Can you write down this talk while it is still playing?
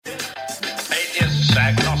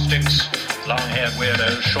long-haired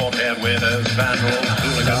weirdos, short-haired weirdos, vandals,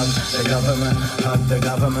 hooligans. The government, hug the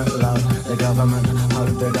government, love the government, hug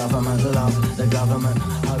the government, love the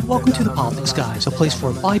government. Welcome to The Politics Guys, a place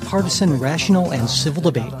for bipartisan, rational, and civil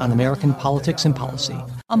debate on American politics and policy.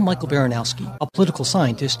 I'm Michael Baranowski, a political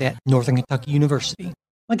scientist at Northern Kentucky University.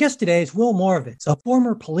 My guest today is Will Moravits, a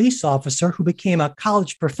former police officer who became a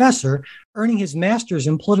college professor, earning his master's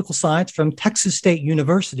in political science from Texas State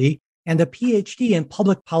University and a PhD in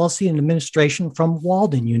public policy and administration from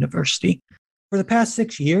Walden University. For the past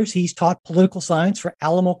 6 years, he's taught political science for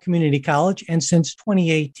Alamo Community College, and since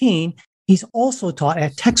 2018, he's also taught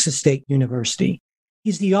at Texas State University.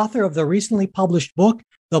 He's the author of the recently published book,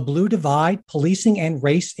 The Blue Divide, Policing and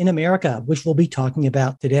Race in America, which we'll be talking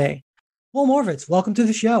about today. Will Moravits, welcome to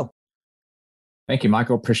the show. Thank you,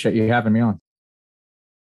 Michael. Appreciate you having me on.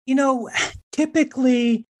 You know,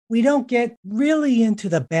 typically we don't get really into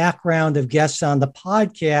the background of guests on the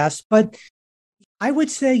podcast, but I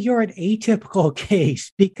would say you're an atypical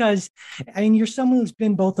case because, you're someone who's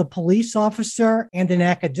been both a police officer and an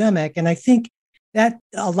academic, and I think that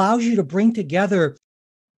allows you to bring together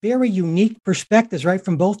very unique perspectives, right,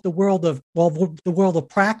 from both the world of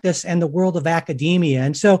practice and the world of academia.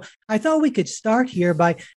 And so I thought we could start here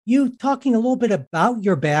by you talking a little bit about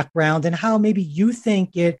your background and how maybe you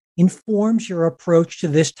think it informs your approach to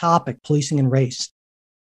this topic, policing and race.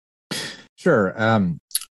 Sure.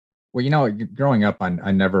 Well, growing up,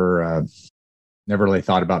 I never really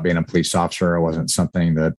thought about being a police officer. It wasn't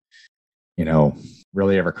something that,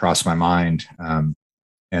 really ever crossed my mind. And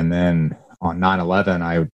then on 9/11,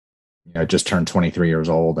 I just turned 23 years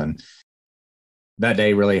old. And that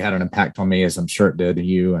day really had an impact on me, as I'm sure it did to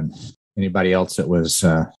you and anybody else that was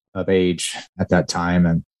of age at that time.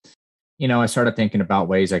 And, I started thinking about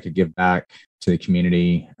ways I could give back to the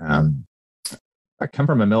community. I come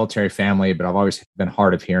from a military family, but I've always been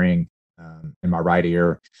hard of hearing in my right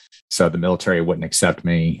ear. So the military wouldn't accept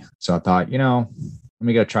me. So I thought, let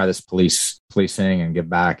me go try this policing and give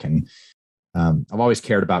back. And I've always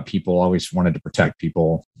cared about people, always wanted to protect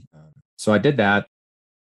people. So I did that.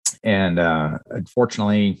 And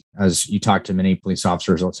unfortunately, as you talk to many police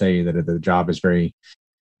officers, they'll tell you that the job is very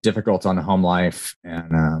difficult on the home life.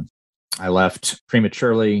 And I left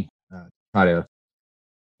prematurely, try to,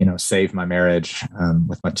 save my marriage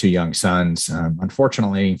with my two young sons.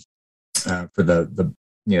 Unfortunately, it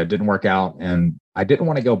didn't work out. And I didn't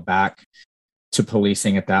want to go back to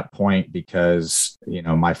policing at that point because,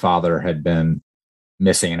 my father had been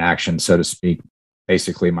missing in action, so to speak,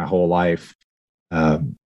 basically my whole life.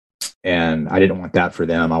 And I didn't want that for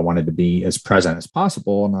them. I wanted to be as present as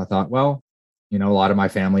possible. And I thought, well, a lot of my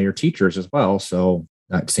family are teachers as well. So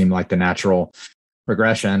that seemed like the natural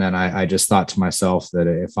progression. And I just thought to myself that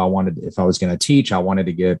if I was going to teach, I wanted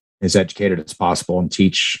to get as educated as possible and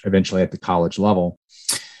teach eventually at the college level.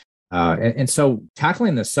 And so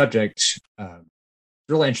tackling this subject,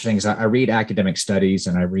 really interesting is I read academic studies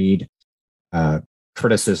and I read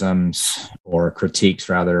criticisms or critiques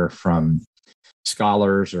rather from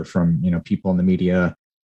scholars or from, people in the media.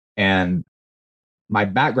 And my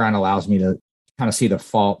background allows me to kind of see the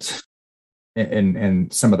fault in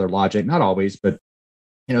some of their logic, not always, but,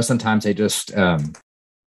 sometimes they just,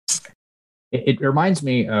 it reminds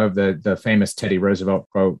me of the famous Teddy Roosevelt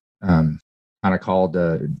quote, kind of called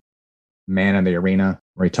Man in the Arena,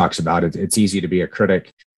 where he talks about it. It's easy to be a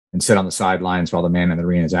critic and sit on the sidelines while the man in the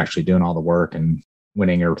arena is actually doing all the work and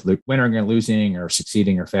winning or losing or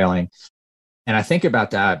succeeding or failing. And I think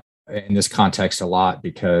about that in this context a lot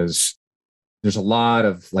because there's a lot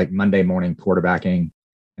of like Monday morning quarterbacking.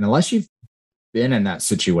 And unless you've been in that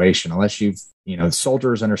situation, unless you've,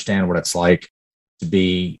 soldiers understand what it's like to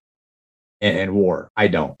be in war. I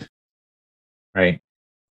don't, right?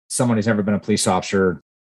 Someone who's never been a police officer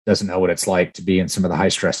doesn't know what it's like to be in some of the high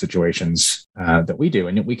stress situations that we do.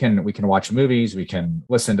 And we can watch movies, we can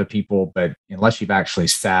listen to people, but unless you've actually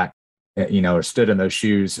sat, or stood in those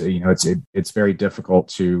shoes, it's very difficult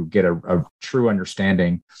to get a true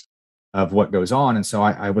understanding of what goes on. And so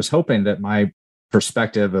I was hoping that my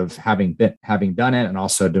perspective of having done it and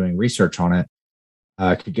also doing research on it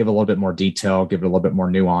could give a little bit more detail, give it a little bit more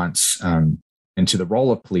nuance into the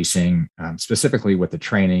role of policing, specifically with the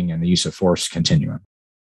training and the use of force continuum.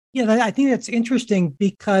 Yeah, I think that's interesting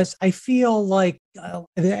because I feel like,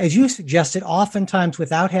 as you suggested, oftentimes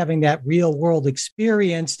without having that real world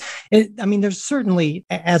experience, there's certainly,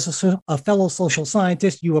 as a fellow social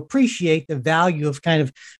scientist, you appreciate the value of kind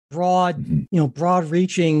of broad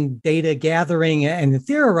reaching data gathering and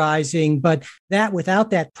theorizing, but that without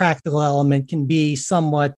that practical element can be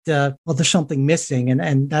somewhat, there's something missing.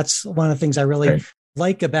 And that's one of the things I really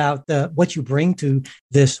like about what you bring to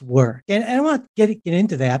this work. And I want to get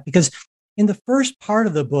into that because in the first part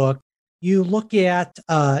of the book, you look at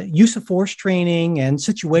use of force training and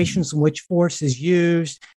situations in which force is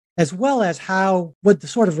used, as well as what the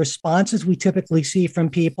sort of responses we typically see from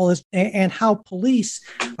people is, and how police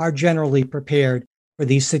are generally prepared for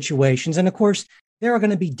these situations. And of course, there are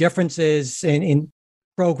going to be differences in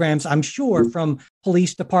programs, I'm sure, from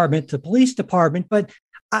police department to police department. But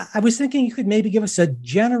I was thinking you could maybe give us a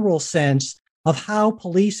general sense of how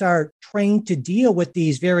police are trained to deal with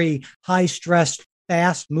these very high stress,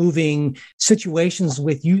 fast moving situations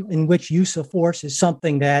in which use of force is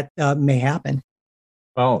something that may happen.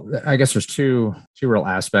 Well, I guess there's two real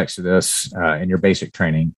aspects to this in your basic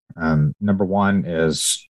training. Number one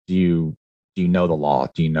is do you know the law?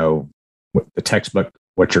 Do you know what the textbook,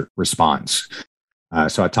 what's your response?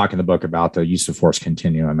 So I talk in the book about the use of force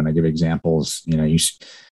continuum, and I give examples.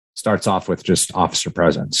 Starts off with just officer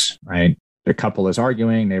presence, right? The couple is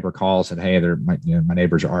arguing, neighbor calls, said, "Hey, my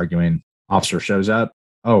neighbors are arguing." Officer shows up.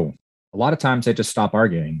 Oh, a lot of times they just stop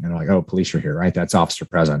arguing and are like, "Oh, police are here," right? That's officer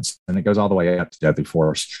presence, and it goes all the way up to deadly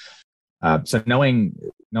force. So knowing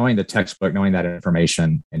the textbook, knowing that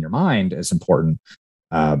information in your mind is important.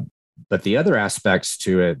 But the other aspects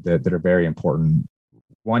to it that are very important.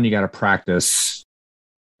 One, you got to practice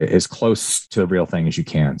as close to a real thing as you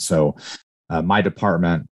can. So my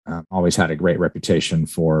department always had a great reputation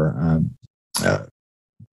for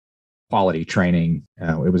quality training.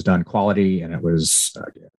 It was done quality, and it was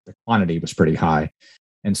the quantity was pretty high.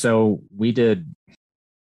 And so we did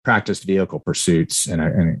practiced vehicle pursuits in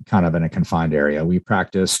a kind of in a confined area. We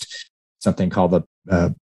practiced something called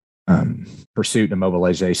the pursuit and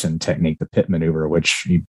mobilization technique, the pit maneuver, which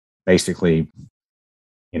you basically,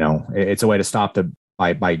 it's a way to stop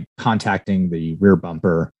by contacting the rear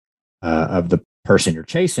bumper of the person you're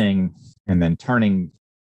chasing, and then turning,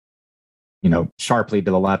 sharply to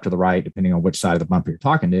the left or the right, depending on which side of the bumper you're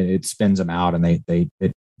talking to. It spins them out, and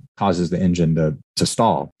it causes the engine to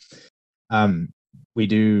stall. We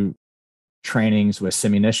do trainings with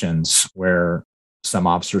simunitions where some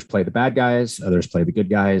officers play the bad guys, others play the good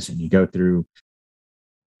guys, and you go through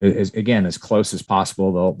as close as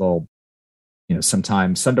possible. They'll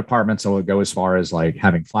sometimes some departments will go as far as like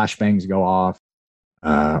having flashbangs go off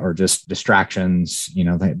or just distractions,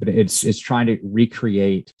 but it's trying to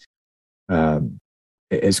recreate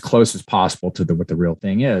as close as possible to what the real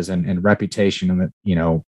thing is, and reputation, and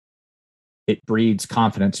that, it breeds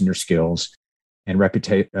confidence in your skills, and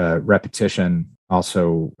repetition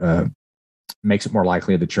also makes it more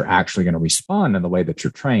likely that you're actually going to respond in the way that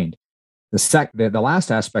you're trained. The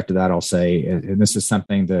last aspect of that, I'll say, and this is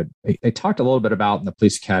something that they talked a little bit about in the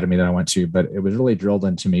police academy that I went to, but it was really drilled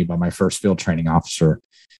into me by my first field training officer,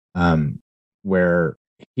 where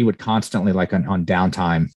he would constantly, like on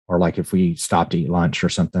downtime, or like if we stopped to eat lunch or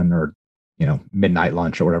something, or midnight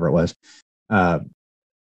lunch or whatever it was,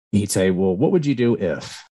 he'd say, "Well, what would you do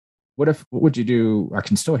if? What would you do?" I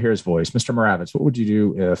can still hear his voice, "Mr. Moravits, what would you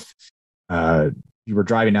do if you were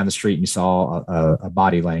driving down the street and you saw a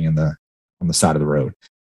body laying on the side of the road?"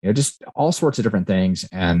 Just all sorts of different things.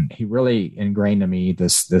 And he really ingrained in me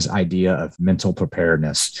this idea of mental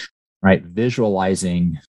preparedness, right?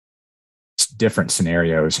 Visualizing different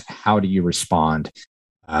scenarios. How do you respond?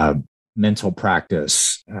 Mental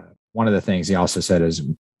practice. One of the things he also said is,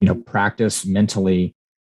 practice mentally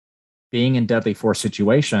being in deadly force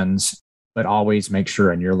situations, but always make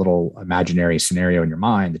sure in your little imaginary scenario in your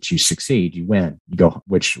mind that you succeed, you win,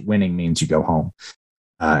 which winning means you go home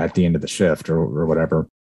at the end of the shift or whatever.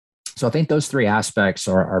 So I think those three aspects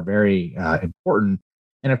are very important.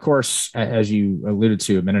 And of course, as you alluded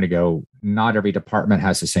to a minute ago, not every department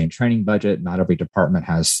has the same training budget. Not every department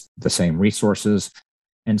has the same resources.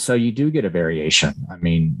 And so you do get a variation. I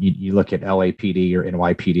mean, you look at LAPD or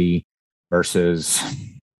NYPD versus,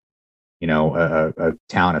 a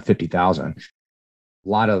town of 50,000. A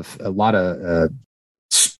lot of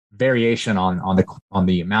variation on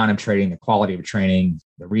the amount of training, the quality of training,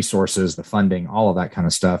 the resources, the funding, all of that kind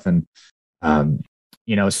of stuff. And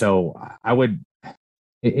so I would.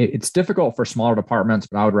 It's difficult for smaller departments,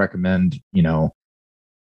 but I would recommend,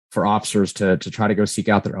 for officers to try to go seek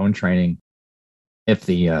out their own training if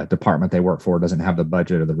the department they work for doesn't have the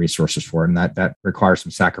budget or the resources for it, and that requires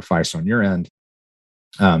some sacrifice on your end.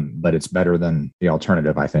 But it's better than the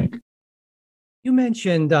alternative, I think. You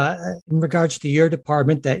mentioned in regards to your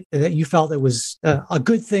department that you felt it was a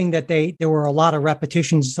good thing that there were a lot of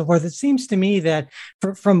repetitions and so forth. It seems to me that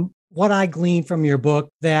from what I gleaned from your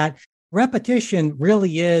book, that repetition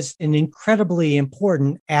really is an incredibly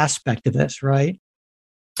important aspect of this, right?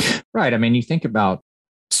 Right. I mean, you think about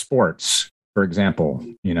sports, for example,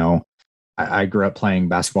 I grew up playing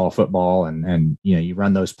basketball, football, and you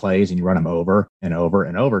run those plays and you run them over and over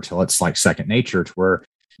and over till it's like second nature, to where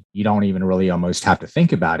you don't even really almost have to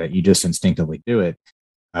think about it. You just instinctively do it.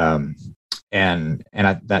 That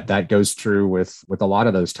goes true with a lot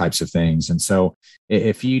of those types of things. And so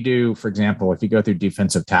if you do, for example, if you go through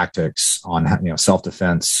defensive tactics on,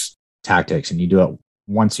 self-defense tactics, and you do it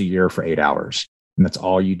once a year for 8 hours, and that's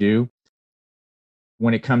all you do,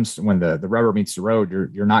 when the rubber meets the road,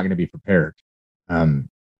 you're not going to be prepared. And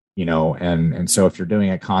so if you're doing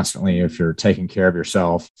it constantly, if you're taking care of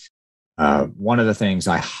yourself, one of the things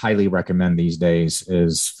I highly recommend these days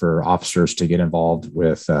is for officers to get involved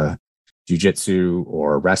with jiu-jitsu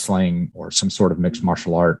or wrestling or some sort of mixed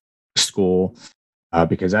martial art school,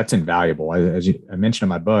 because that's invaluable. As I mentioned in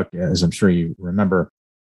my book, as I'm sure you remember,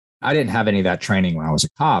 I didn't have any of that training when I was a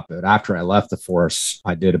cop, but after I left the force,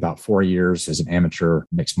 I did about 4 years as an amateur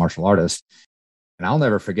mixed martial artist. And I'll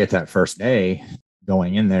never forget that first day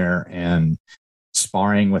going in there and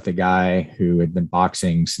sparring with a guy who had been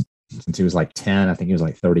boxing since he was like 10. I think he was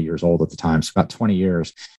like 30 years old at the time, so about 20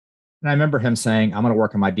 years. And I remember him saying, I'm going to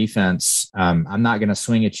work on my defense. I'm not going to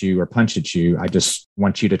swing at you or punch at you. I just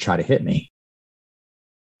want you to try to hit me.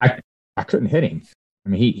 I couldn't hit him. I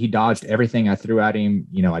mean, he dodged everything I threw at him.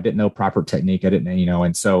 I didn't know proper technique. I didn't,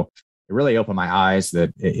 and so it really opened my eyes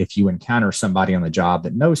that if you encounter somebody on the job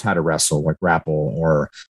that knows how to wrestle or grapple, or,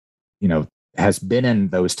 has been in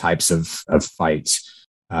those types of fights,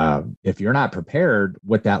 if you're not prepared,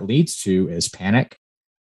 what that leads to is panic.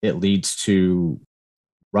 It leads to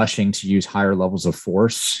rushing to use higher levels of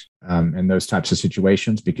force in those types of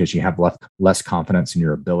situations, because you have less confidence in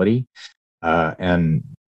your ability.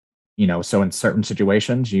 So in certain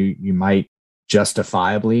situations, you might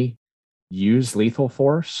justifiably use lethal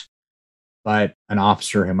force, but an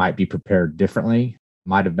officer who might be prepared differently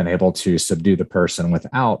might have been able to subdue the person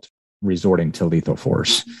without resorting to lethal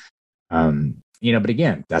force. But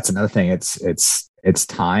again, that's another thing. It's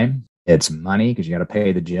time, it's money, because you got to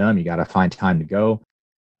pay the gym, you got to find time to go.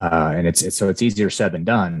 And it's easier said than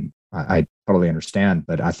done. I totally understand,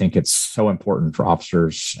 but I think it's so important for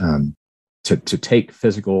officers to take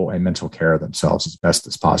physical and mental care of themselves as best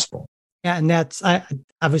as possible. Yeah, and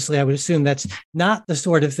obviously I would assume that's not the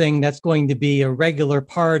sort of thing that's going to be a regular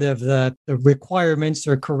part of the requirements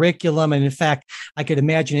or curriculum. And in fact, I could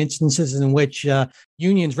imagine instances in which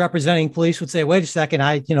unions representing police would say, "Wait a second,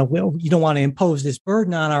 you don't want to impose this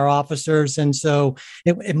burden on our officers," and so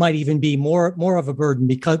it might even be more of a burden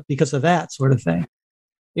because of that sort of thing.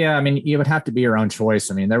 Yeah, I mean, you would have to be your own choice.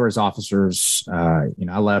 I mean, there was officers, I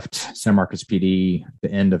left San Marcos PD at the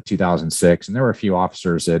end of 2006, and there were a few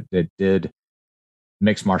officers that did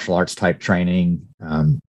mixed martial arts type training,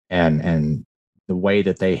 and the way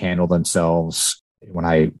that they handle themselves when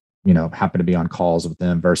I, happened to be on calls with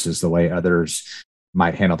them versus the way others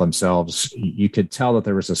might handle themselves, you could tell that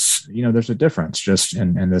there was there's a difference just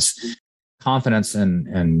in this confidence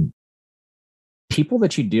and people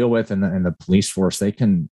that you deal with in the police force. They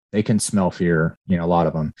can smell fear, a lot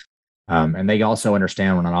of them. And they also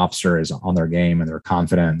understand when an officer is on their game and they're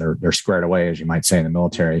confident, they're squared away, as you might say in the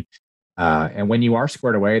military. And when you are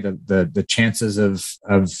squared away, the chances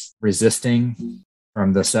of resisting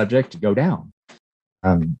from the subject go down,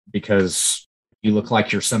 because you look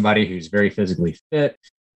like you're somebody who's very physically fit,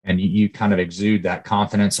 and you kind of exude that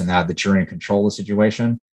confidence and that you're in control of the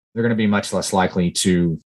situation. They're going to be much less likely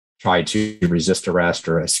to try to resist arrest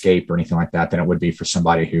or escape or anything like that than it would be for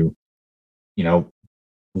somebody who,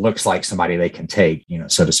 looks like somebody they can take,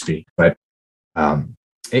 so to speak. But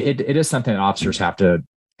it is something that officers have to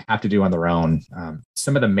do on their own.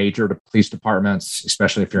 Some of the major police departments,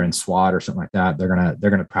 especially if you're in SWAT or something like that,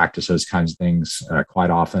 they're gonna practice those kinds of things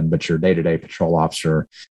quite often. But your day-to-day patrol officer,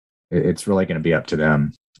 it's really going to be up to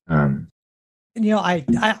them. I'm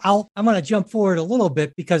going to jump forward a little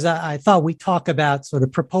bit because I thought we talk about sort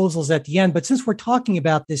of proposals at the end, but since we're talking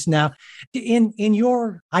about this now, in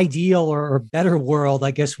your ideal or better world,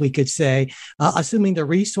 I guess we could say, assuming the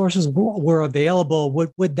resources were available,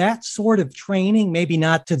 would that sort of training, maybe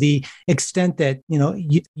not to the extent that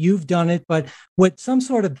you've done it, but would some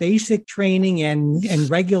sort of basic training and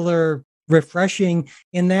regular refreshing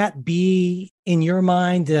in that be, in your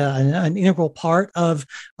mind, an integral part of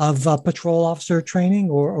patrol officer training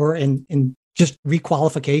or in just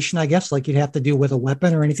requalification, I guess, like you'd have to do with a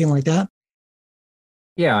weapon or anything like that?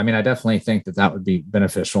 Yeah, I mean, I definitely think that would be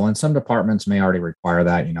beneficial, and some departments may already require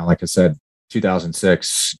that. Like I said,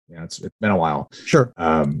 2006, it's been a while. Sure.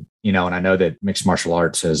 And I know that mixed martial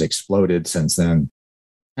arts has exploded since then,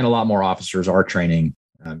 and a lot more officers are training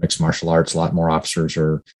mixed martial arts. A lot more officers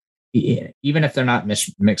are even if they're not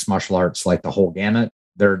mixed martial arts like the whole gamut,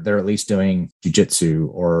 they're at least doing jujitsu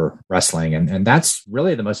or wrestling, and that's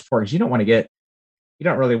really the most important. You don't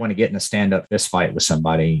really want to get in a stand-up fist fight with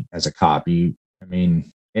somebody as a cop. I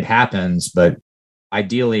mean, it happens, but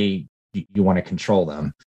ideally you want to control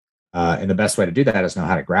them, and the best way to do that is know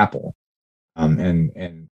how to grapple.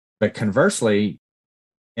 But conversely,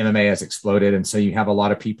 MMA has exploded, and so you have a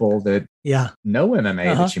lot of people that know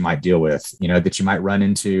MMA that you might deal with, that you might run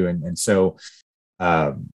into, and so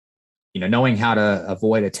knowing how to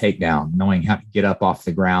avoid a takedown, knowing how to get up off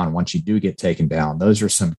the ground once you do get taken down. Those are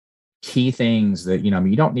some key things that,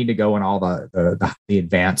 you don't need to go in all the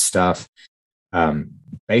advanced stuff.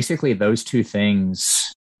 Basically, those two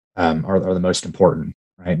things are the most important,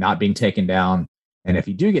 right? Not being taken down. And if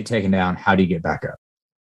you do get taken down, how do you get back up?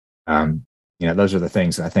 Those are the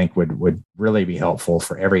things that I think would really be helpful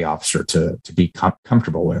for every officer to be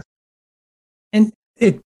comfortable with. And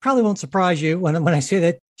it probably won't surprise you when I say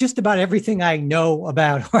that just about everything I know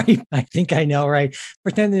about, right? I think I know, right?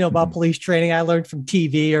 Pretend to know about police training I learned from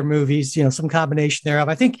TV or movies, some combination thereof.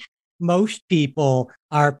 I think most people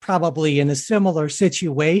are probably in a similar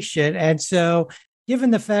situation. And so given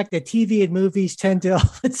the fact that TV and movies tend to,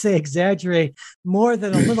 let's say, exaggerate more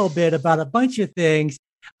than a little bit about a bunch of things,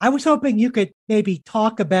 I was hoping you could maybe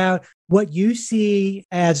talk about what you see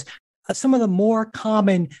as some of the more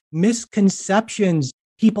common misconceptions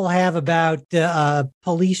people have about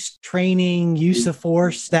police training, use of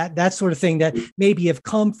force, that sort of thing that maybe have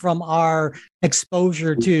come from our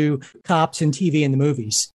exposure to cops and TV and the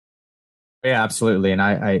movies. Yeah, absolutely.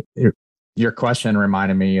 And your question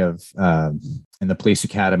reminded me of in the police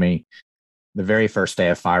academy, the very first day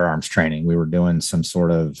of firearms training, we were doing some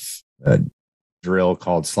sort of drill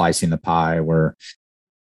called slicing the pie, where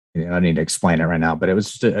I need to explain it right now, but it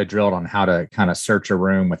was just a drill on how to kind of search a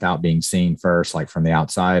room without being seen first, like from the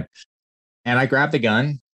outside. And I grabbed the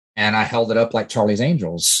gun and I held it up like Charlie's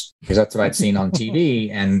Angels, because that's what I'd seen on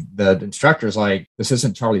TV. And the instructor's like, "This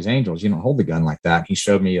isn't Charlie's Angels. You don't hold the gun like that." He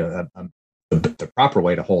showed me the proper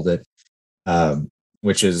way to hold it,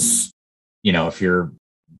 which is, if you're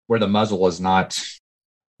where the muzzle is not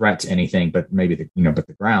threat to anything, but maybe but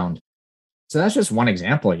the ground. So that's just one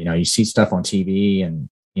example. You see stuff on TV, and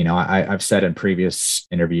I've said in previous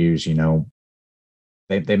interviews,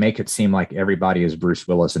 they make it seem like everybody is Bruce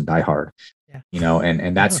Willis in Die Hard,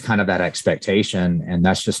 and that's kind of that expectation, and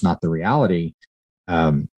that's just not the reality.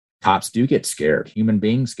 Cops do get scared. Human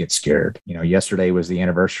beings get scared. Yesterday was the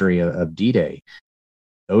anniversary of D-Day.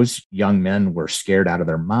 Those young men were scared out of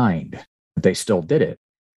their mind, but they still did it,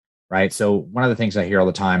 right? So one of the things I hear all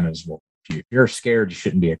the time is, well, if you're scared, you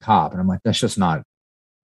shouldn't be a cop. And I'm like, that's not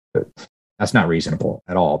reasonable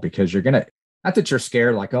at all, because you're not that you're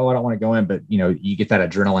scared, like, oh, I don't want to go in, but you get that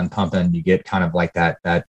adrenaline pumping, you get kind of like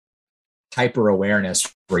that hyper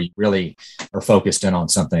awareness where you really are focused in on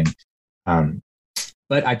something.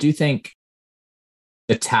 But I do think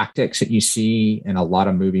the tactics that you see in a lot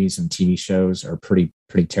of movies and TV shows are pretty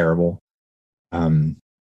terrible.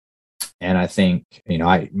 And I think,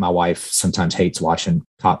 my wife sometimes hates watching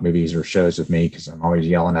cop movies or shows with me, because I'm always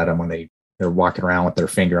yelling at them when they're walking around with their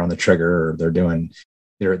finger on the trigger, or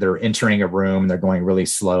they're entering a room, they're going really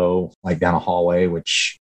slow, like down a hallway,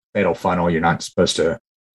 which fatal funnel, you're not supposed to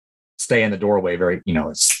stay in the doorway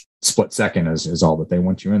it's split second is all that they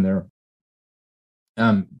want you in there.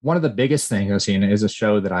 One of the biggest things I've seen is a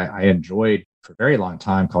show that I enjoyed for a very long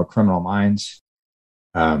time called Criminal Minds,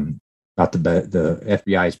 about the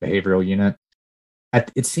FBI's behavioral unit.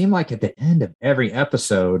 It seemed like at the end of every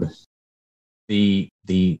episode, the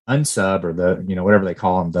unsub, or the whatever they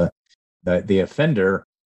call them, the offender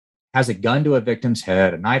has a gun to a victim's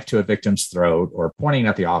head, a knife to a victim's throat, or pointing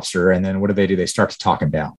at the officer, and then what do? They start to talk him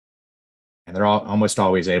down, and they're almost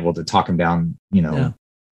always able to talk him down,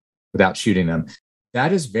 without shooting them.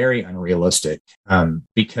 That is very unrealistic,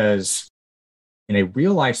 because in a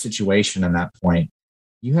real life situation, in that point,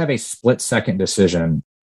 you have a split second decision,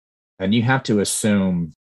 and you have to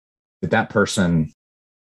assume that person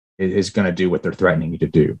is going to do what they're threatening you to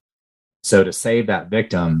do. So to save that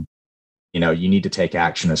victim, you need to take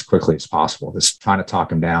action as quickly as possible. This trying to talk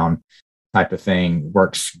them down type of thing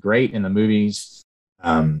works great in the movies,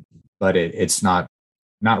 but it's not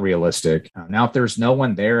realistic. Now, if there's no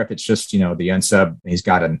one there, if it's just, the unsub, he's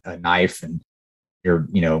got a knife, and you're,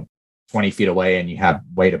 20 feet away, and you have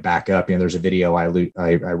way to back up. There's a video I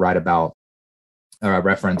write about, or I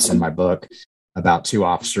reference in my book, about two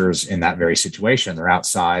officers in that very situation. They're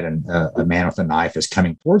outside, and a man with a knife is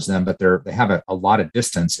coming towards them, but they have a lot of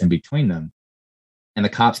distance in between them. And the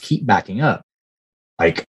cops keep backing up,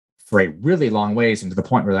 like for a really long ways, and to the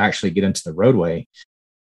point where they actually get into the roadway.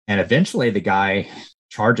 And eventually the guy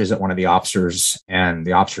charges at one of the officers, and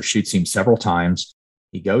the officer shoots him several times.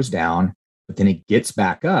 He goes down, but then he gets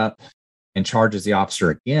back up and charges the officer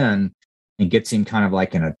again and gets him kind of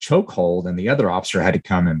like in a chokehold. And the other officer had to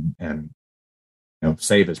come and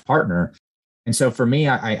save his partner. And so for me,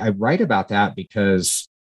 I write about that because,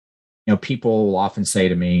 people will often say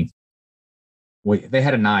to me, well, they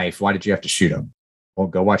had a knife. Why did you have to shoot him? Well,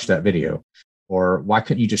 go watch that video. Or why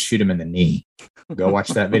couldn't you just shoot him in the knee? Go watch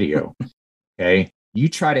that video. Okay. You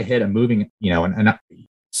try to hit a moving, and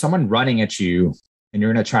someone running at you and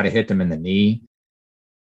you're going to try to hit them in the knee.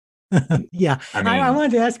 Yeah. I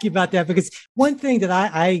wanted to ask you about that because one thing that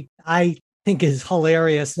I think is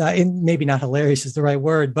hilarious, and maybe not hilarious is the right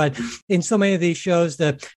word, but in so many of these shows,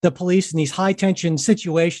 the police in these high tension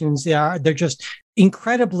situations, they're just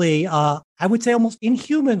incredibly, I would say almost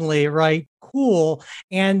inhumanly, right, cool.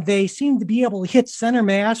 And they seem to be able to hit center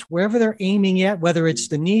mass wherever they're aiming at, whether it's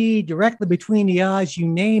the knee, directly between the eyes, you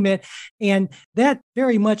name it. And that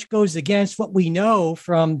very much goes against what we know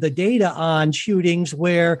from the data on shootings,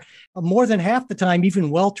 where more than half the time, even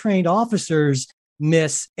well-trained officers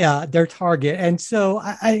miss their target. And so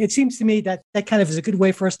it seems to me that kind of is a good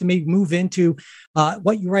way for us to maybe move into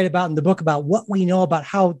what you write about in the book about what we know about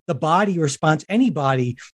how the body responds,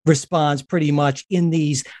 anybody responds pretty much in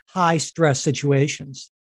these high stress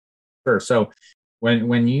situations. Sure. So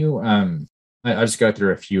when you, I'll just go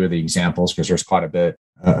through a few of the examples because there's quite a bit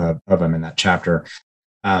of them in that chapter.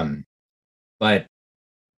 But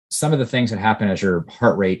some of the things that happen as your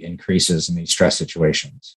heart rate increases in these stress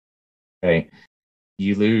situations, okay,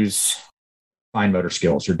 you lose fine motor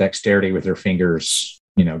skills. Your dexterity with your fingers,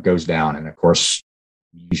 goes down. And of course,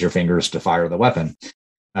 you use your fingers to fire the weapon.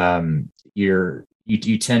 You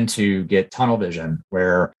tend to get tunnel vision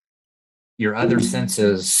where your other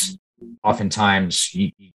senses, oftentimes,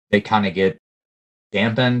 they kind of get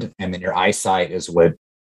dampened, and then your eyesight is what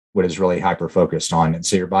is really hyper focused on. And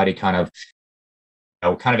so your body kind of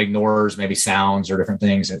ignores maybe sounds or different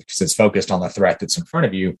things because it's focused on the threat that's in front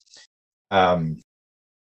of you.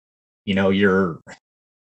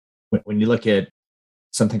 When you look at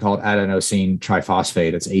something called adenosine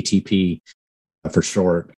triphosphate, it's ATP for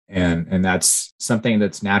short, and that's something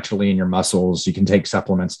that's naturally in your muscles. You can take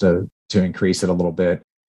supplements to increase it a little bit,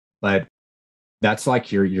 but that's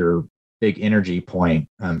like your big energy point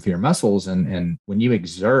for your muscles. And when you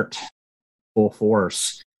exert full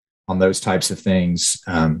force on those types of things,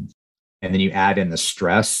 and then you add in the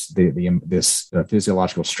stress, this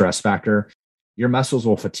physiological stress factor, your muscles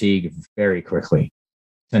will fatigue very quickly,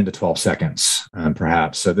 10 to 12 seconds,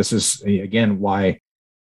 perhaps. So this is, again, why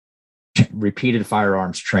repeated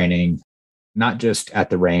firearms training, not just at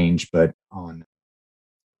the range, but on,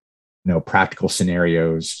 practical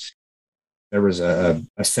scenarios. There was a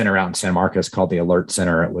center out in San Marcos called the Alert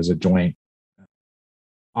Center. It was a joint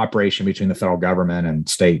operation between the federal government and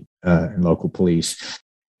state and local police.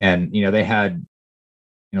 And, they had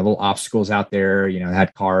little obstacles out there,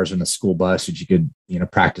 had cars and a school bus that you could,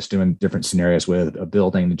 practice doing different scenarios with, a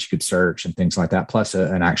building that you could search and things like that, plus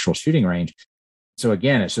an actual shooting range. So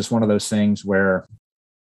again, it's just one of those things where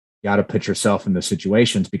you got to put yourself in those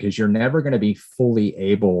situations because you're never going to be fully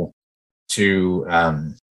able to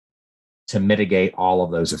mitigate all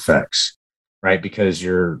of those effects, right? Because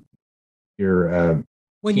you're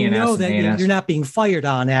when you know that you're not being fired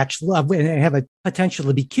on, actually, and have a potential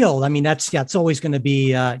to be killed. I mean, it's always going to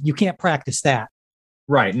be, you can't practice that.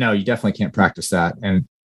 Right. No, you definitely can't practice that. And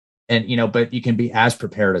but you can be as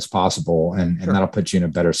prepared as possible, and that'll put you in a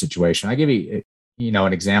better situation. I give you,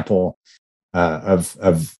 an example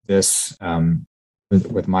of this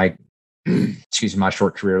with my, my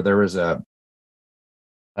short career. There was a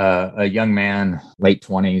young man, late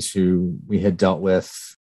 20s, who we had dealt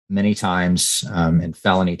with many times in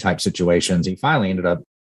felony type situations. He finally ended up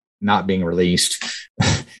not being released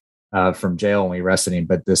from jail when we arrested him.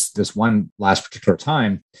 But this one last particular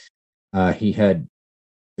time,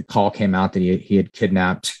 the call came out that he had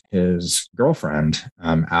kidnapped his girlfriend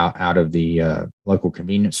out of the local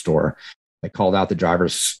convenience store. They called out the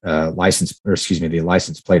driver's the license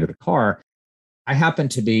plate of the car. I happened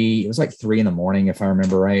to be, it was like 3 a.m, if I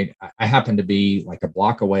remember right. I happened to be like a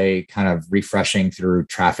block away, kind of refreshing through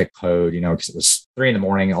traffic code, because it was 3 a.m.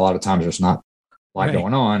 A lot of times there's not a lot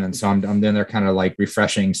going on. And so I'm then there kind of like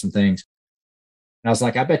refreshing some things. And I was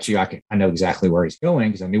like, I bet you I know exactly where he's going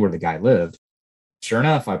because I knew where the guy lived. Sure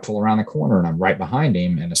enough, I pull around the corner and I'm right behind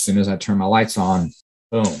him. And as soon as I turn my lights on,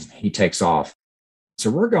 boom, he takes off. So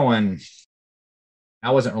we're going,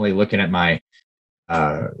 I wasn't really looking at my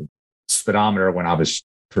speedometer when I was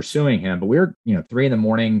pursuing him, but we were, 3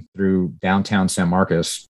 a.m. through downtown San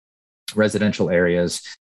Marcos, residential areas.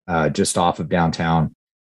 just off of downtown.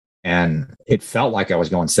 And it felt like I was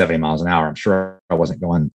going 70 miles an hour. I'm sure I wasn't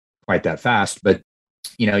going quite that fast, but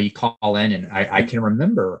you call in, and I can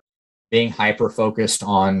remember being hyper focused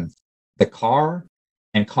on the car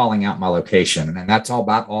and calling out my location. And that's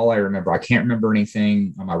about all I remember. I can't remember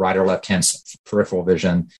anything on my right or left hand peripheral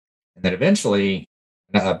vision. And then eventually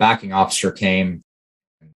a backing officer came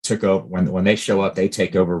and took over. When they show up, they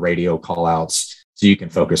take over radio call outs, so you can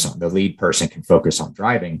focus on, the lead person can focus on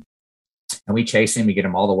driving. And we chase him, we get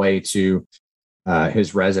him all the way to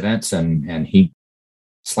his residence, and he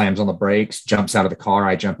slams on the brakes, jumps out of the car.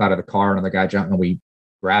 I jump out of the car, and the guy jumps, and we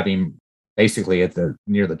grab him basically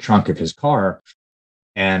near the trunk of his car.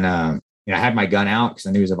 And I had my gun out because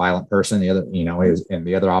I knew he was a violent person. The other, and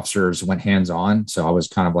the other officers went hands on, so I was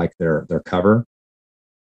kind of like their cover.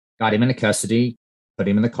 Got him into custody, put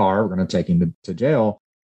him in the car. We're going to take him to jail,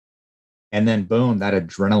 and then boom, that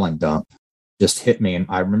adrenaline dump just hit me, and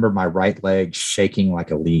I remember my right leg shaking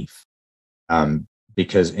like a leaf.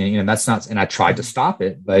 Because that's not, and I tried to stop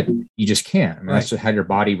it, but you just can't. I mean, that's just how your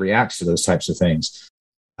body reacts to those types of things.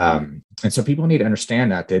 And so people need to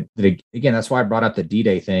understand that again, that's why I brought up the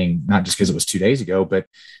D-Day thing, not just because it was 2 days ago,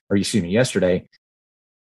 yesterday.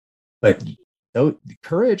 But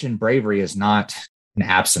courage and bravery is not an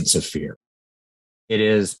absence of fear. It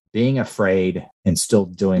is being afraid and still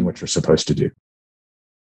doing what you're supposed to do.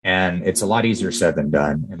 And it's a lot easier said than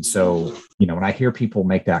done. And so, when I hear people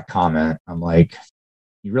make that comment, I'm like,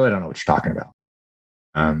 you really don't know what you're talking about.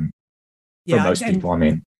 For most people, I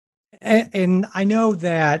mean. And I know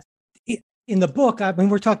that in the book, I mean,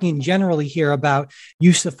 we're talking generally here about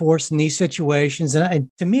use of force in these situations. And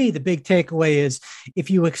to me, the big takeaway is if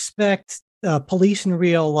you expect police in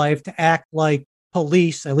real life to act like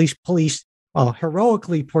police, at least police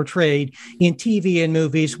heroically portrayed in TV and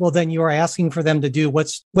movies, well, then you're asking for them to do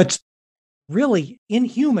what's really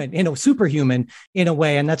inhuman, superhuman in a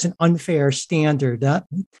way, and that's an unfair standard.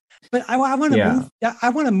 But I want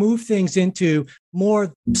to move things into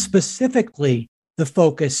more specifically the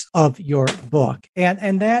focus of your book,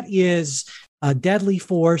 and that is deadly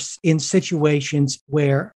force in situations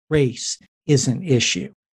where race is an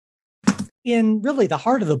issue. In really the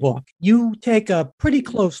heart of the book, you take a pretty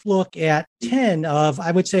close look at 10 of,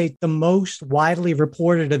 I would say, the most widely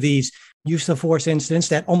reported of these use of force incidents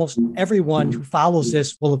that almost everyone who follows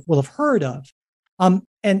this will have heard of.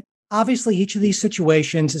 And obviously, each of these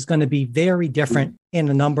situations is going to be very different in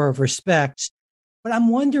a number of respects. But I'm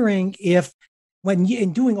wondering if,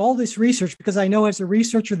 in doing all this research, because I know as a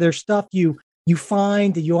researcher, there's stuff you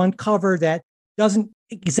find that you uncover that doesn't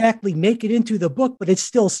exactly make it into the book, but it's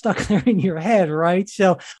still stuck there in your head, right?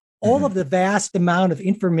 So all of the vast amount of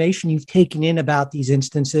information you've taken in about these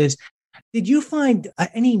instances, did you find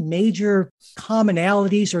any major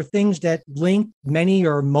commonalities or things that link many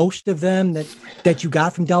or most of them that you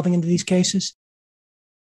got from delving into these cases?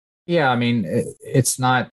 Yeah, I mean, it's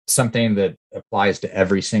not something that applies to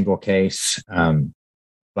every single case,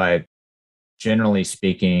 but generally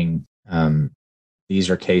speaking, these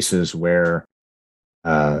are cases where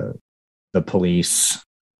the police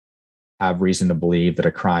have reason to believe that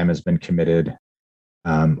a crime has been committed,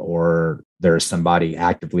 or there's somebody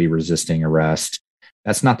actively resisting arrest.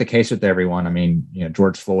 That's not the case with everyone. I mean,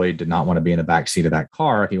 George Floyd did not want to be in the backseat of that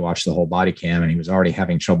car. He watched the whole body cam, and he was already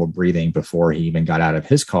having trouble breathing before he even got out of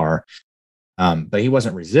his car. But he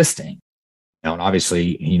wasn't resisting. And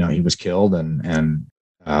obviously, he was killed, and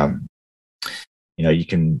you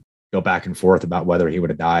can go back and forth about whether he would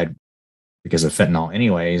have died because of fentanyl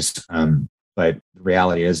anyways. But the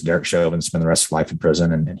reality is Derek Chauvin spent the rest of his life in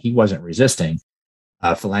prison, and he wasn't resisting.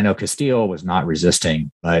 Philando Castile was not resisting,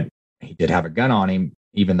 but he did have a gun on him,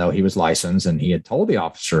 even though he was licensed, and he had told the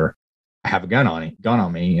officer, I have a gun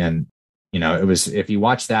on me. And, it was, if you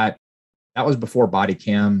watch that was before body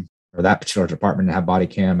cam, or that particular department didn't have body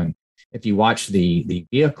cam. And if you watch the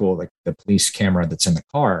vehicle, like the police camera that's in the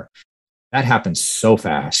car, that happened so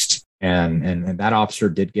fast. And that officer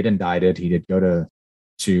did get indicted. He did go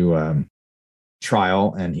to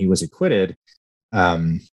trial, and he was acquitted.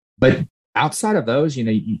 But outside of those,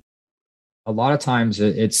 a lot of times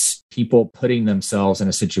it's people putting themselves in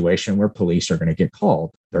a situation where police are going to get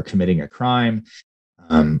called. They're committing a crime,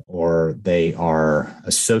 or they are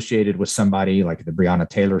associated with somebody, like the Breonna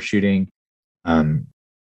Taylor shooting.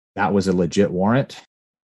 That was a legit warrant.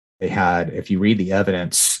 They had, if you read the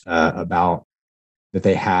evidence about that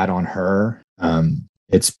they had on her,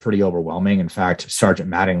 it's pretty overwhelming. In fact, Sergeant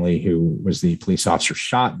Mattingly, who was the police officer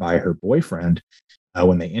shot by her boyfriend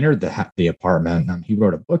when they entered the apartment, he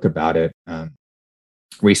wrote a book about it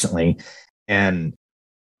recently. And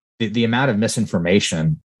the amount of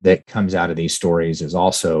misinformation that comes out of these stories is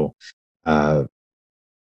also, or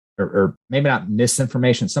maybe not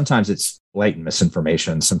misinformation. Sometimes it's blatant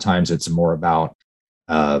misinformation. Sometimes it's more about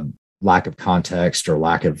lack of context or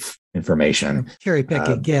lack of information. Cherry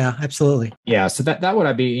picking. Yeah, absolutely. Yeah. So that would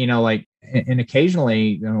I be, like, and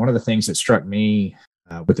occasionally, one of the things that struck me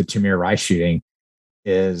with the Tamir Rice shooting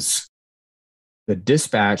is the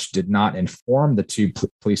dispatch did not inform the two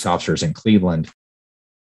police officers in Cleveland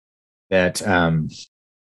that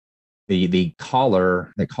the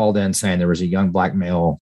caller that called in saying there was a young black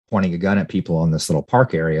male pointing a gun at people in this little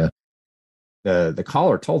park area. The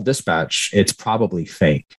caller told dispatch it's probably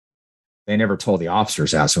fake. They never told the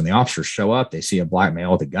officers that. So when the officers show up, they see a black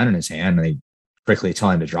male with a gun in his hand, and they quickly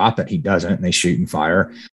tell him to drop it. He doesn't, and they shoot and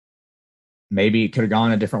fire. Maybe it could have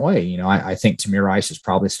gone a different way. I think Tamir Rice is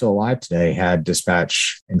probably still alive today had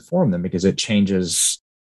dispatch informed them, because it changes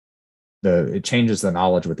the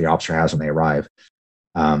knowledge what the officer has when they arrive.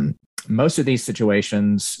 Most of these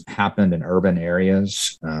situations happened in urban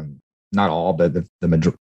areas. Not all, but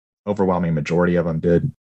the overwhelming majority of them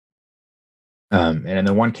did. And in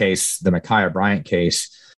the one case, the Ma'Khia Bryant case,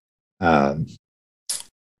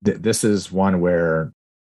 this is one where,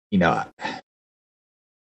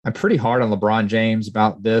 I'm pretty hard on LeBron James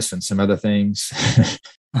about this and some other things.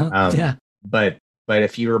 Yeah. But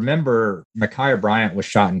if you remember, Ma'Khia Bryant was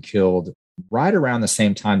shot and killed right around the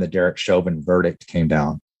same time the Derek Chauvin verdict came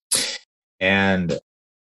down. And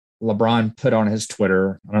LeBron put on his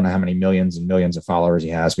Twitter, I don't know how many millions and millions of followers he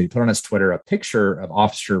has, but he put on his Twitter a picture of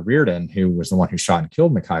Officer Reardon, who was the one who shot and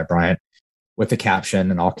killed Ma'Khia Bryant, with the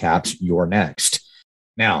caption in all caps, "You're next."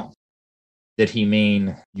 Now, did he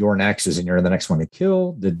mean you're next as in you're the next one to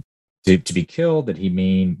kill? To be killed? Did he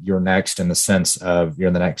mean you're next in the sense of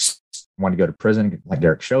you're the next one to go to prison, like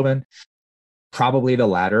Derek Chauvin? Probably the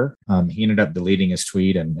latter. He ended up deleting his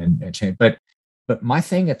tweet and changed. But my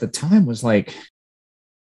thing at the time was like,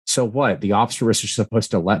 so what? The officer was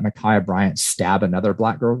supposed to let Ma'Khia Bryant stab another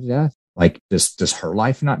black girl to death? Like, does her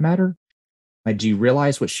life not matter? Like, do you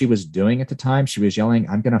realize what she was doing at the time? She was yelling,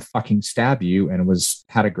 "I'm going to fucking stab you," and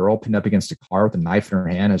had a girl pinned up against a car with a knife in her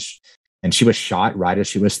hand, and she was shot right as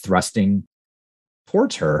she was thrusting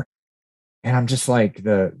towards her. And I'm just like,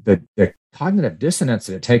 the cognitive dissonance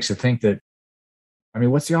that it takes to think that,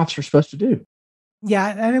 what's the officer supposed to do? Yeah,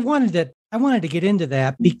 and I wanted to get into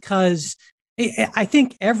that because I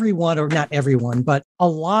think everyone, or not everyone, but a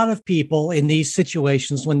lot of people in these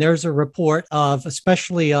situations, when there's a report of,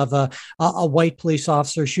 especially of a white police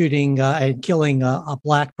officer shooting and killing a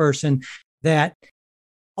black person, that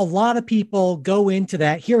a lot of people go into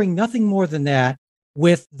that hearing nothing more than that,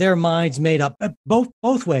 with their minds made up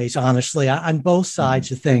both ways, honestly, on both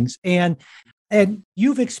sides of things. And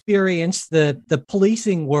you've experienced the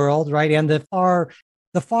policing world, right, and the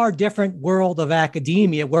far different world of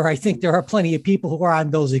academia, where I think there are plenty of people who are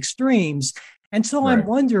on those extremes. And so right. I'm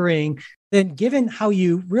wondering, then, given how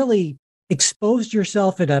you really exposed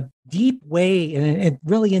yourself in a deep way and a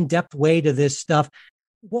really in-depth way to this stuff,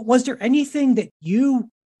 was there anything that you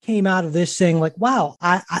came out of this saying like, wow,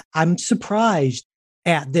 I'm surprised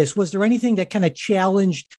at this? Was there anything that kind of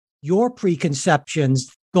challenged your preconceptions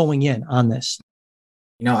going in on this?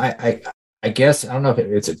 I guess, I don't know if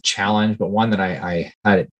it's a challenge, but one that I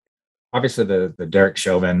had, obviously the Derek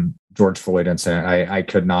Chauvin, George Floyd incident, I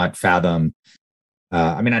could not fathom.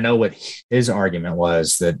 I know what his argument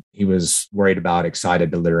was, that he was worried about excited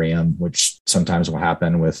delirium, which sometimes will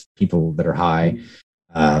happen with people that are high.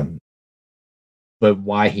 But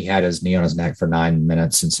why he had his knee on his neck for 9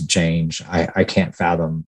 minutes and some change, I can't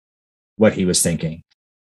fathom what he was thinking.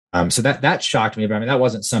 So that shocked me. But that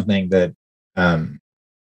wasn't something that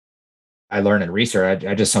I learned in research.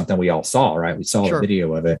 I just something we all saw, right? We saw the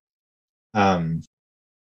video of it.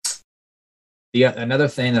 Another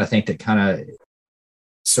thing that I think that kind of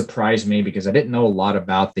surprised me, because I didn't know a lot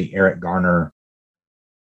about the Eric Garner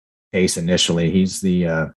case initially. He's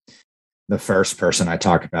the first person I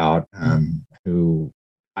talked about who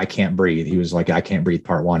I can't breathe. He was like, I can't breathe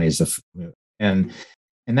part one. And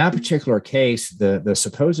in that particular case, the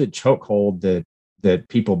supposed chokehold that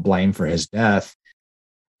people blame for his death,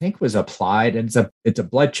 I think was applied, and it's a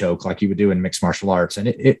blood choke like you would do in mixed martial arts.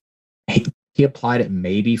 And he applied it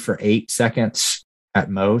maybe for 8 seconds at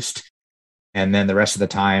most. And then the rest of the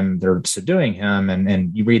time they're subduing him.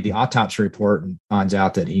 And you read the autopsy report and finds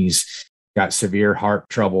out that he's got severe heart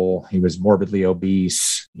trouble. He was morbidly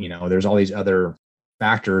obese. There's all these other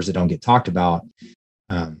factors that don't get talked about.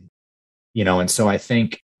 And so I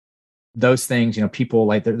think those things, people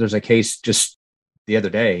like, there's a case just the other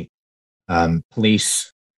day,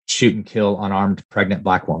 police shoot and kill unarmed pregnant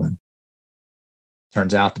black woman.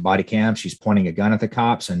 Turns out the body cam, she's pointing a gun at the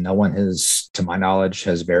cops, and no one has, to my knowledge,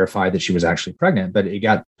 has verified that she was actually pregnant. But it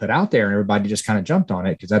got put out there, and everybody just kind of jumped on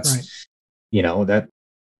it because that's, Right.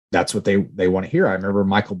 That's what they want to hear. I remember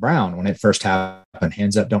Michael Brown when it first happened,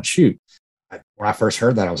 hands up, don't shoot. When I first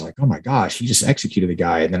heard that, I was like, oh my gosh, he just executed the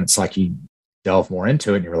guy. And then it's like you delve more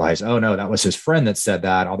into it and you realize, oh no, that was his friend that said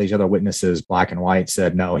that. All these other witnesses, black and white,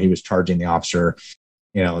 said no, he was charging the officer,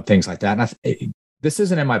 things like that. And this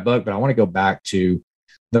isn't in my book, but I want to go back to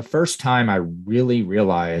the first time I really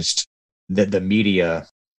realized that the media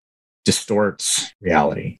distorts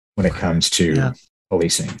reality when it comes to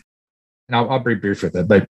policing. And I'll be brief with it,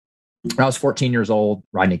 but I was 14 years old,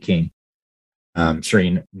 Rodney King. I'm sure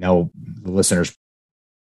the listeners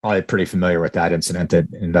probably pretty familiar with that incident that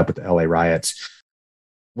ended up with the LA riots.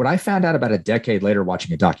 What I found out about a decade later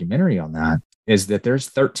watching a documentary on that is that there's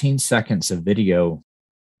 13 seconds of video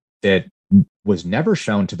that was never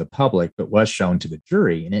shown to the public, but was shown to the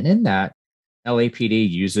jury. And in that, LAPD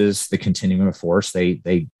uses the continuum of force.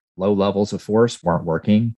 They low levels of force weren't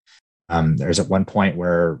working. There's at one point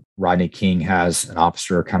where Rodney King has an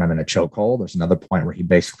officer kind of in a chokehold. There's another point where he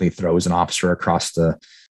basically throws an officer across the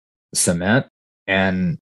cement.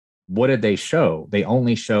 And what did they show? They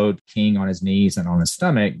only showed King on his knees and on his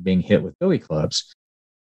stomach being hit with billy clubs.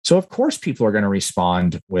 So of course people are going to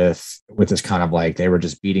respond with this kind of like they were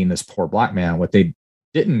just beating this poor black man. What they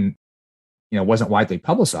didn't, wasn't widely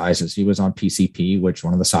publicized is he was on PCP, which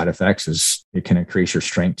one of the side effects is it can increase your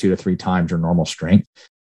strength 2 to 3 times your normal strength.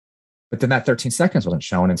 But then that 13 seconds wasn't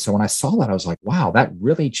shown. And so when I saw that, I was like, wow, that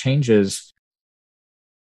really changes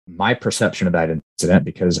my perception of that incident,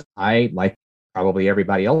 because I, like probably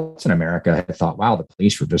everybody else in America, had thought, wow, the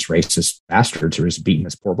police were just racist bastards who were just beating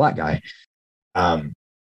this poor black guy.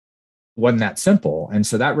 Wasn't that simple. And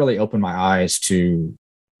so that really opened my eyes to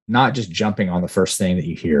not just jumping on the first thing that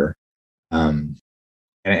you hear. And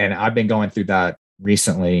I've been going through that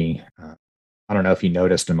recently. I don't know if you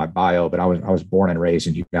noticed in my bio, but I was born and raised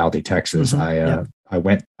in Uvalde, Texas. Mm-hmm. I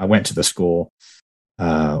went to the school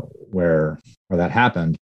where that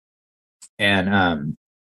happened, and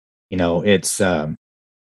it's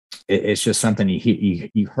just something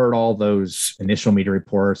you heard all those initial media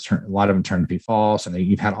reports. A lot of them turned to be false, and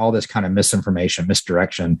you've had all this kind of misinformation,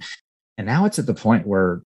 misdirection, and now it's at the point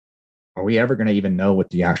where are we ever going to even know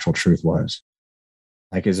what the actual truth was?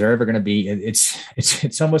 Like, is there ever going to be,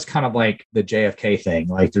 it's almost kind of like the JFK thing.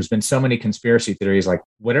 Like there's been so many conspiracy theories, like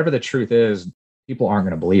whatever the truth is, people aren't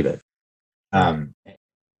going to believe it.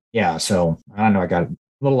 So I don't know. I got a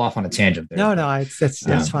little off on a tangent there. No,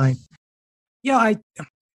 that's fine. Yeah.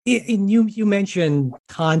 You mentioned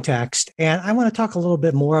context, and I want to talk a little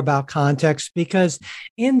bit more about context, because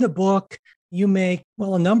in the book you make,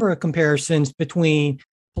 a number of comparisons between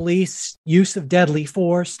police use of deadly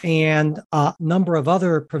force and a number of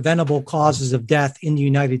other preventable causes of death in the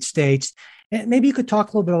United States. And maybe you could talk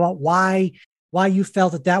a little bit about why you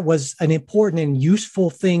felt that was an important and useful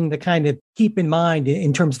thing to kind of keep in mind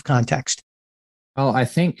in terms of context. Well, I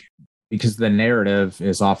think because the narrative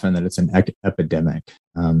is often that it's an epidemic.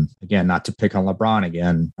 Again, not to pick on LeBron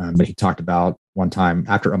again, but he talked about one time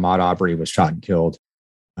after Ahmaud Arbery was shot and killed,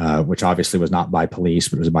 which obviously was not by police,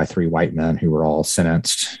 but it was by 3 white men who were all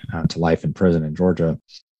sentenced to life in prison in Georgia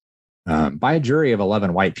by a jury of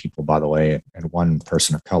 11 white people, by the way, and 1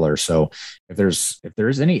 person of color. So if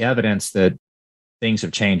there's any evidence that things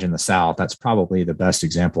have changed in the South, that's probably the best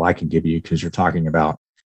example I can give you, because you're talking about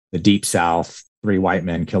the Deep South, 3 white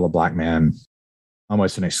men kill a black man,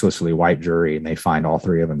 almost an exclusively white jury, and they find all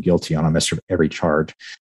 3 of them guilty on almost every charge.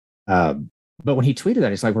 But when he tweeted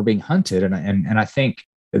that, he's like, we're being hunted. And I think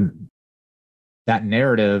that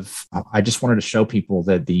narrative, I just wanted to show people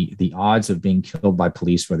that the odds of being killed by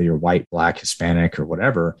police, whether you're white, black, Hispanic, or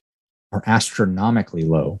whatever, are astronomically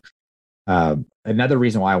low. Another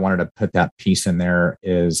reason why I wanted to put that piece in there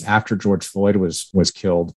is after George Floyd was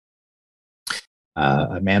killed,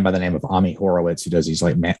 a man by the name of Ami Horowitz, who does these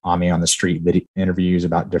like Ami on the street interviews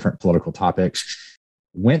about different political topics,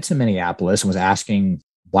 went to Minneapolis and was asking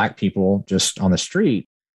black people just on the street,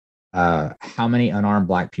 how many unarmed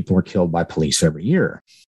black people were killed by police every year.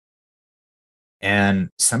 And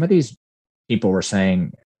some of these people were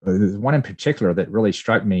saying, one in particular that really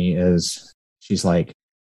struck me is she's like,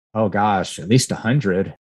 oh gosh, at least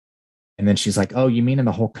 100. And then she's like, oh, you mean in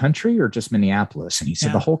the whole country or just Minneapolis? And he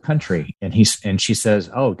said, the whole country. And she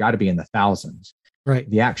says, oh, got to be in the thousands. Right.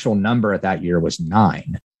 The actual number at that year was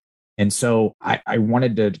 9. And so I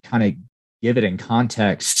wanted to kind of give it in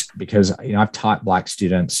context, because I've taught black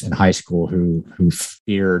students in high school who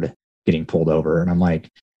feared getting pulled over, and I'm like,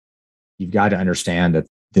 you've got to understand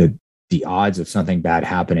that the odds of something bad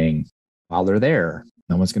happening while they're there.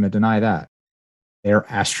 No one's going to deny that. They're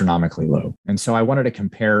astronomically low. And so I wanted to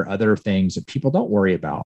compare other things that people don't worry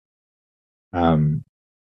about.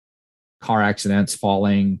 Car accidents,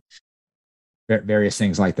 falling, various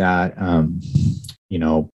things like that.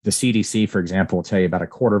 The CDC, for example, will tell you about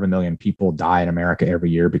 250,000 people die in America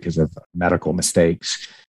every year because of medical mistakes,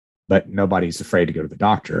 but nobody's afraid to go to the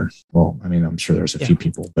doctor. Well, I mean, I'm sure there's a few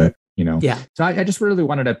people, but So I just really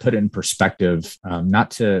wanted to put it in perspective,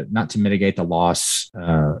 not to mitigate the loss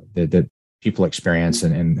that people experience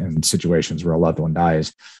in situations where a loved one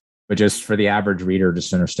dies, but just for the average reader,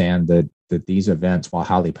 just to understand that these events, while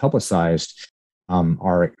highly publicized,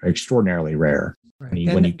 are extraordinarily rare.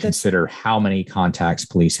 Right. When you consider how many contacts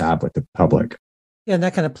police have with the public. Yeah, and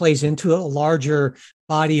that kind of plays into a larger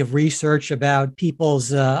body of research about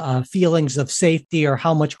people's feelings of safety or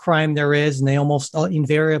how much crime there is, and they almost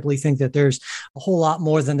invariably think that there's a whole lot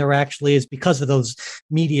more than there actually is because of those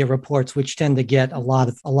media reports, which tend to get a lot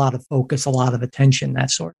of focus, a lot of attention,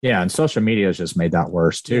 that sort. Yeah, and social media has just made that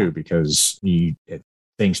worse too, because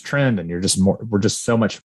things trend, and we're just so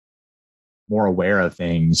much more aware of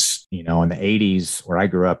things. In the 80s, where I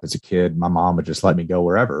grew up as a kid, my mom would just let me go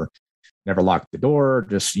wherever. Never locked the door,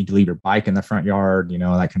 just you'd leave your bike in the front yard,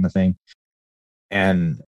 that kind of thing.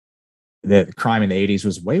 And the crime in the 80s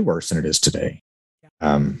was way worse than it is today.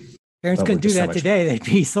 Parents couldn't do that today. They'd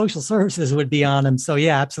be, social services would be on them. So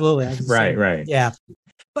yeah, absolutely. Right. Yeah.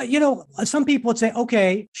 But, some people would say,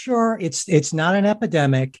 okay, sure, it's not an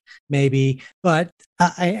epidemic, maybe, but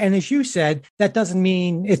and as you said, that doesn't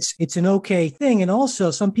mean it's an okay thing. And also,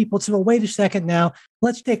 some people would say, well, wait a second now,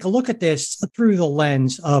 let's take a look at this through the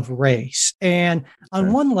lens of race. And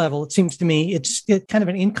on one level, it seems to me it's kind of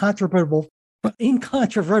an incontrovertible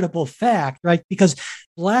fact, right? Because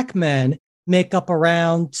Black men make up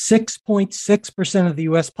around 6.6% of the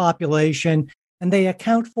U.S. population, and they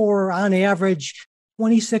account for, on average,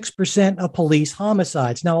 26% of police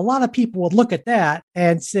homicides. Now, a lot of people would look at that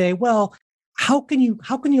and say, well, how can you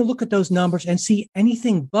look at those numbers and see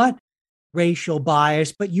anything but racial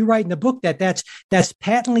bias? But you write in the book that that's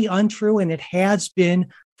patently untrue, and it has been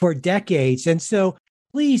for decades. And so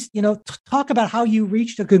please, talk about how you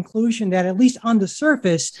reached a conclusion that, at least on the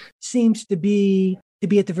surface, seems to be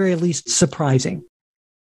at the very least surprising.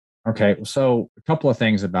 Okay. So a couple of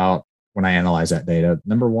things about when I analyze that data.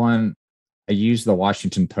 Number one, I use the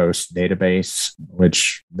Washington Post database,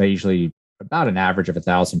 which they usually about an average of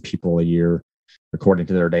 1,000 people a year, according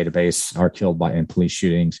to their database, are killed in police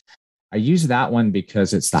shootings. I use that one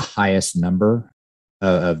because it's the highest number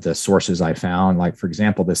of the sources I found. Like, for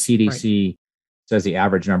example, the CDC says the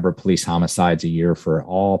average number of police homicides a year for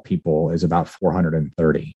all people is about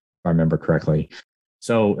 430, if I remember correctly.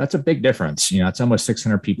 So that's a big difference. It's almost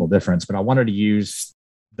 600 people difference, but I wanted to use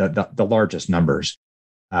the largest numbers.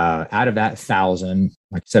 Out of that 1,000,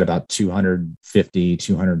 like I said, about 250,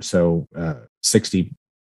 200, 60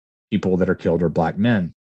 people that are killed are Black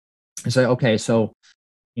men. I say, okay, so,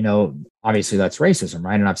 obviously that's racism,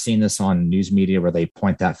 right? And I've seen this on news media where they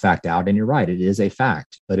point that fact out, and you're right, it is a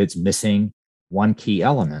fact, but it's missing one key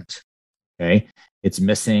element. Okay. It's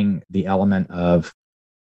missing the element of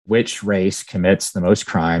which race commits the most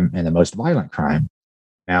crime and the most violent crime.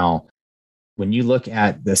 Now, when you look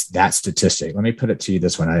at that statistic, let me put it to you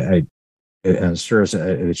this one. I'm sure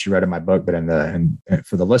that you read in my book, but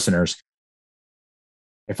for the listeners,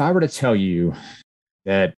 if I were to tell you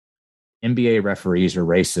that NBA referees are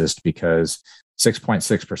racist because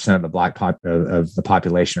 6.6% of the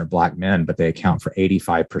population are Black men, but they account for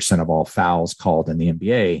 85% of all fouls called in the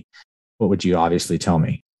NBA, what would you obviously tell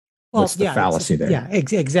me? Well, what's the fallacy there? Yeah,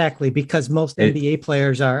 exactly, because most NBA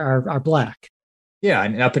players are Black. Yeah,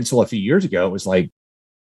 and up until a few years ago, it was like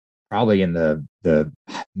probably in the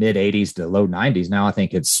mid 80s to low 90s. Now I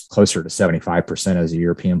think it's closer to 75% as the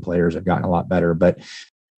European players have gotten a lot better. But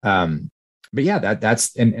yeah,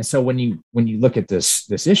 that's and so when you look at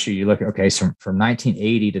this issue, you look at, okay, so from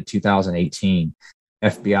 1980 to 2018,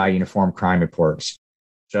 FBI uniform crime reports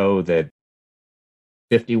show that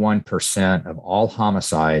 51% of all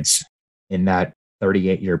homicides in that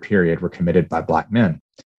 38-year period were committed by Black men.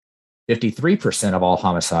 53% of all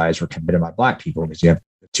homicides were committed by Black people, because you have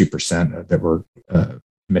 2% that were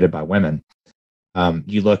committed by women.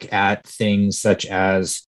 You look at things such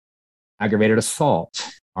as aggravated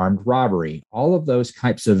assault, armed robbery, all of those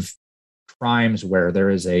types of crimes where there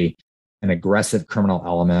is an aggressive criminal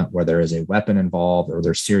element, where there is a weapon involved or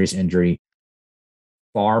there's serious injury,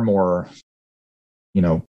 far more,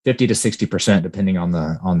 50 to 60%, depending on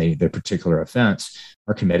the particular offense,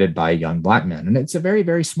 are committed by young Black men. And it's a very,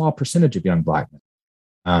 very small percentage of young Black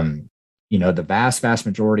men. The vast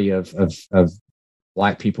majority of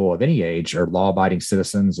Black people of any age are law-abiding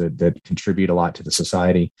citizens that contribute a lot to the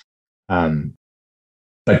society.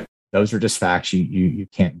 But those are just facts you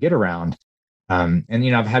can't get around. And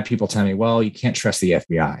I've had people tell me, well, you can't trust the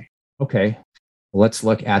FBI. Okay, well, let's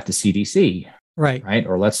look at the CDC, right?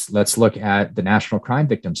 Or let's look at the National Crime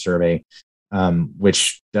Victim Survey,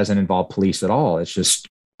 which doesn't involve police at all. It's just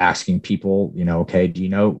asking people, okay, do you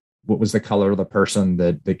know what was the color of the person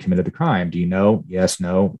that committed the crime? Do you know? Yes,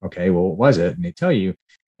 no. Okay, well, what was it? And they tell you,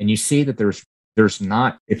 and you see that there's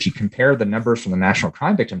not, if you compare the numbers from the National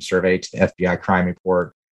Crime Victim Survey to the FBI crime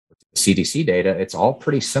report, the CDC data, it's all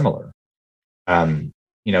pretty similar.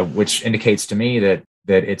 Which indicates to me that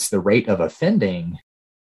it's the rate of offending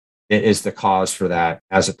that is the cause for that,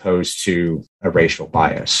 as opposed to a racial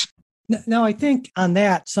bias. Now, I think on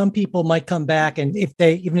that, some people might come back, and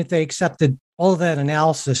even if they accepted all of that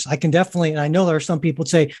analysis, I can definitely, and I know there are some people who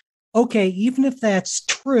say, okay, even if that's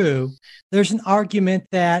true, there's an argument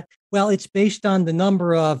that, well, it's based on the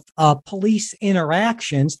number of police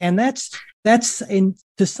interactions, and that's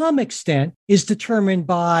to some extent is determined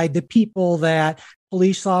by the people that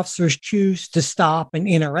police officers choose to stop and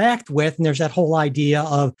interact with. And there's that whole idea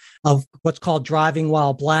of what's called driving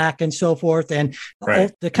while Black and so forth. And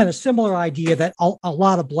the kind of similar idea that a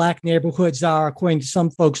lot of Black neighborhoods are, according to some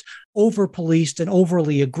folks, over-policed and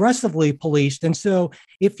overly aggressively policed. And so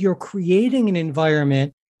if you're creating an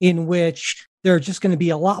environment in which there are just going to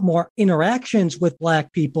be a lot more interactions with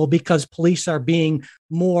Black people because police are being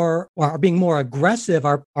more aggressive,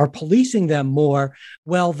 are policing them more,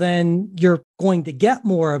 well, then you're going to get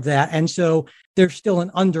more of that. And so there's still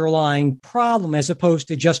an underlying problem as opposed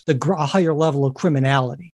to just a higher level of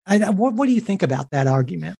criminality. What do you think about that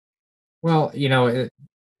argument? Well,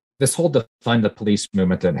 this whole defund the police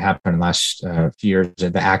movement that happened in the last few years,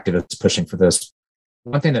 and the activists pushing for this,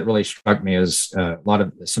 one thing that really struck me is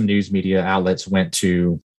some news media outlets went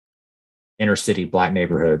to inner city Black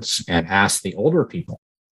neighborhoods and asked the older people,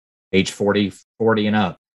 age 40 and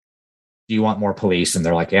up, do you want more police? And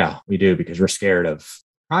they're like, yeah, we do, because we're scared of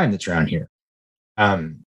crime that's around here.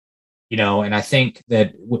 And I think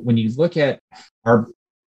that when you look at our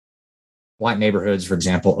Black neighborhoods, for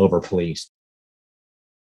example, over policed,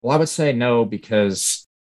 well, I would say no, because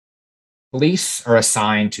police are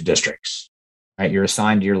assigned to districts. Right? You're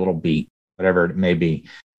assigned to your little beat, whatever it may be.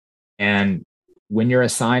 And when you're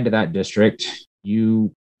assigned to that district,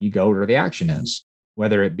 you go where the action is,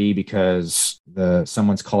 whether it be because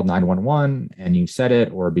someone's called 911 and you said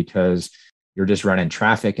it, or because you're just running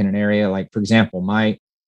traffic in an area. Like, for example,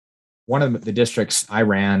 one of the districts I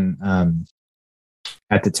ran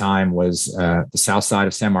at the time was the south side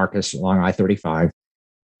of San Marcos along I-35.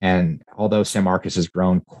 And although San Marcos has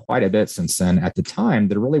grown quite a bit since then, at the time,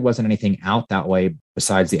 there really wasn't anything out that way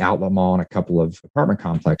besides the outlet mall and a couple of apartment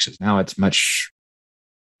complexes. Now it's much,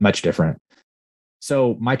 much different.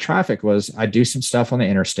 So my traffic was, I'd do some stuff on the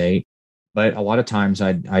interstate, but a lot of times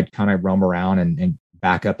I'd kind of roam around and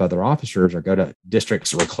back up other officers or go to districts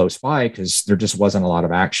that were close by, because there just wasn't a lot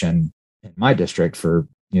of action in my district for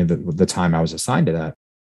the time I was assigned to that.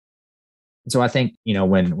 And so I think,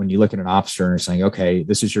 when you look at an officer and saying, okay,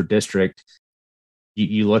 this is your district,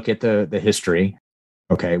 you look at the history.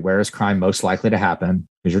 Okay, where is crime most likely to happen?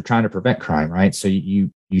 Because you're trying to prevent crime, right? So you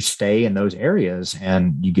stay in those areas,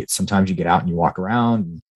 and sometimes you get out and you walk around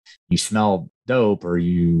and you smell dope, or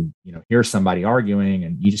you hear somebody arguing,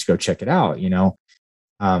 and you just go check it out.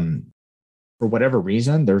 For whatever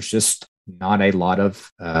reason, there's just not a lot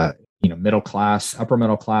of middle class, upper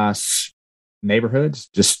middle class neighborhoods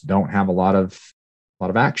just don't have a lot of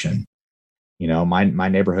action. My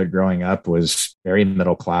neighborhood growing up was very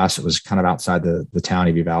middle class. It was kind of outside the town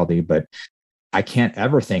of Uvalde, but I can't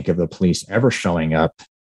ever think of the police ever showing up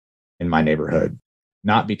in my neighborhood.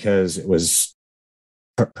 Not because it was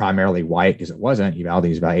primarily white, because it wasn't. Uvalde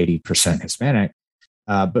is about 80% Hispanic,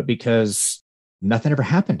 but because nothing ever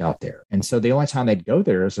happened out there. And so the only time they'd go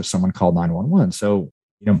there is if someone called 911. So,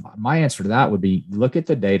 my answer to that would be, look at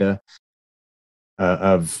the data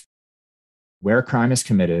of where crime is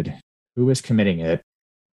committed, who is committing it,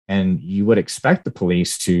 and you would expect the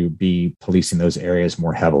police to be policing those areas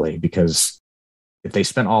more heavily, because if they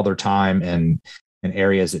spent all their time in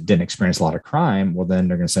areas that didn't experience a lot of crime, well, then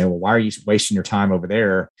they're going to say, well, why are you wasting your time over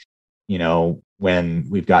there, when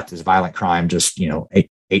we've got this violent crime just,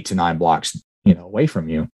 8 to 9 blocks, away from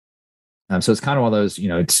you. So it's kind of one of those,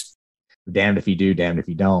 it's damned if you do, damned if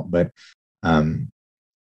you don't. But I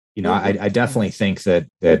definitely think that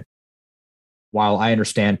while I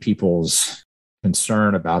understand people's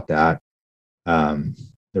concern about that, the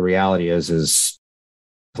reality is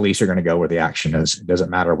police are going to go where the action is. It doesn't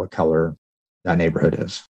matter what color that neighborhood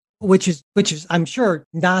is. which is I'm sure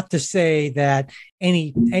not to say that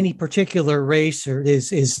any particular race or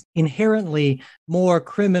is inherently more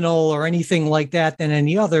criminal or anything like that than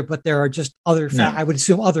any other, but there are just other I would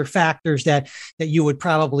assume other factors that you would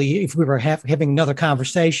probably, if we were having another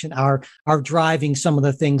conversation, are driving some of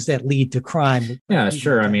the things that lead to crime. Yeah,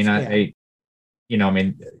 sure. I mean,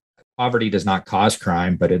 poverty does not cause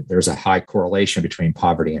crime, but there's a high correlation between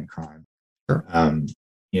poverty and crime. Sure.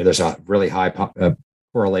 There's a really high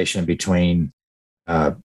correlation between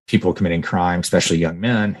people committing crime, especially young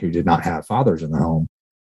men who did not have fathers in the home.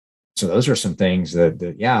 So those are some things that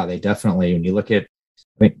they definitely, when you look at,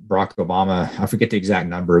 I think Barack Obama, I forget the exact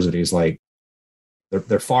numbers, but he's like,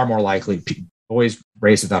 they're far more likely, boys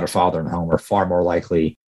raised without a father in the home are far more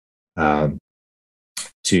likely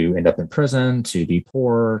to end up in prison, to be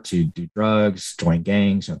poor, to do drugs, join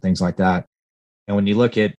gangs, things like that. And when you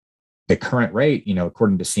look at the current rate,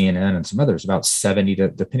 according to CNN and some others, about 70 to,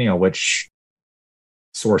 depending on which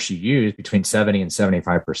source you use, between 70 and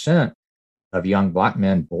 75% of young Black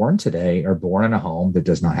men born today are born in a home that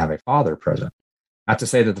does not have a father present. Not to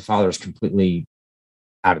say that the father is completely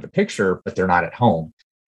out of the picture, but they're not at home.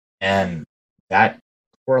 And that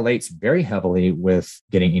correlates very heavily with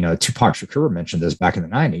getting, Tupac Shakur mentioned this back in the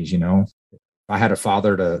 90s, if I had a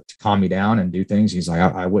father to calm me down and do things, he's like,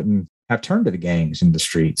 I wouldn't have turned to the gangs in the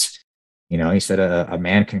streets. He said a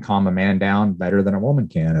man can calm a man down better than a woman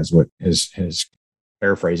can, is what is his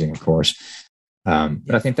paraphrasing, of course.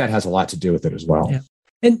 But I think that has a lot to do with it as well. Yeah.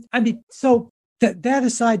 And I mean, so that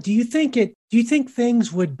aside, do you think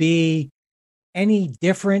things would be any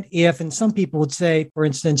different if, and some people would say, for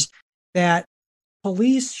instance, that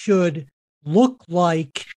police should look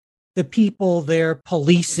like the people they're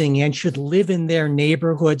policing and should live in their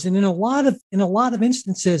neighborhoods? And in a lot of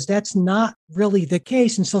instances, that's not really the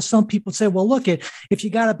case. And so some people say, well, look, if you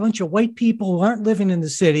got a bunch of white people who aren't living in the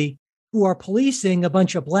city who are policing a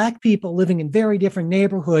bunch of Black people living in very different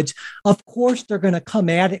neighborhoods, of course, they're going to come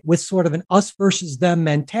at it with sort of an us versus them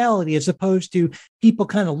mentality, as opposed to people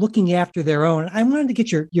kind of looking after their own. I wanted to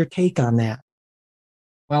get your take on that.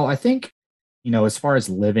 Well, I think, as far as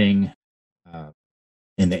living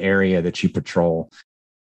in the area that you patrol,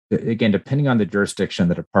 again, depending on the jurisdiction,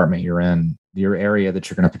 the department you're in, your area that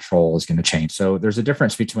you're going to patrol is going to change. So there's a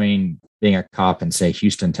difference between being a cop in, say,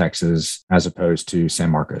 Houston, Texas, as opposed to San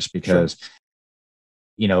Marcos, because,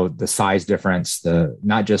 sure, the size difference,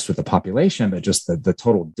 not just with the population, but just the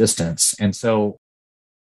total distance. And so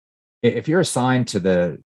if you're assigned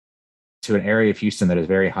to an area of Houston that is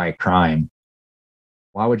very high crime,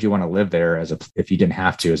 why would you want to live there if you didn't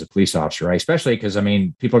have to as a police officer, right? Especially because,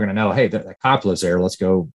 people are going to know, hey, the cop lives there. Let's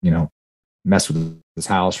go, mess with his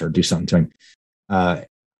house or do something to him.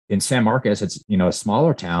 In San Marcos, it's, a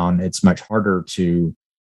smaller town. It's much harder to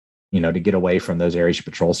get away from those areas you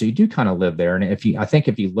patrol. So you do kind of live there. And I think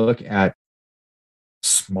if you look at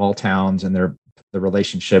small towns and the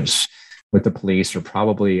relationships with the police are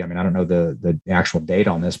probably, I don't know the actual date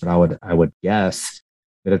on this, but I would guess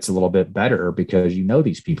that it's a little bit better because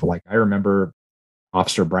these people. Like I remember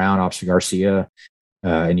Officer Brown, Officer Garcia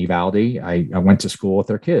in Uvalde. I went to school with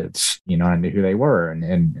their kids, I knew who they were.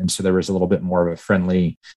 And so there was a little bit more of a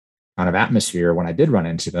friendly kind of atmosphere when I did run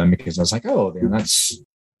into them, because I was like, oh, that's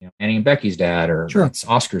Annie and Becky's dad, or sure, that's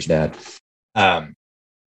Oscar's dad. But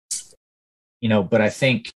I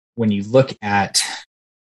think when you look at,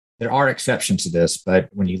 there are exceptions to this, but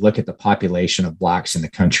when you look at the population of Blacks in the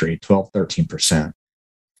country, 12, 13%,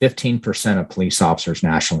 15% of police officers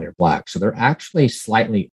nationally are Black. So they're actually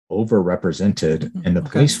slightly overrepresented in the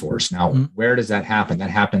police force. Now, where does that happen? That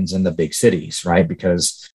happens in the big cities, right?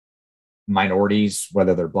 Because minorities,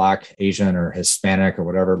 whether they're Black, Asian, or Hispanic, or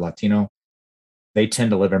whatever, Latino, they tend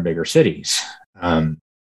to live in bigger cities.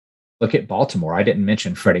 Look at Baltimore. I didn't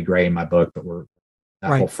mention Freddie Gray in my book, but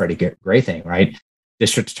whole Freddie Gray thing, right?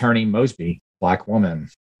 District Attorney Mosby, Black woman.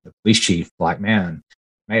 The police chief, Black man.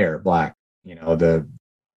 Mayor, Black.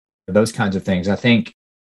 Those kinds of things. I think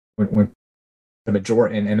when the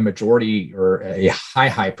majority or a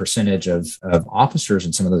high percentage of officers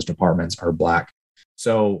in some of those departments are Black.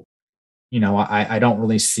 So, I don't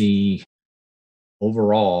really see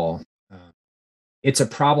overall. It's a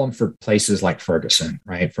problem for places like Ferguson,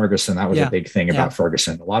 right? Ferguson, that was a big thing about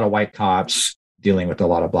Ferguson. A lot of white cops dealing with a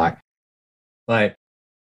lot of Black. But,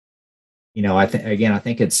 I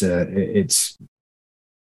think it's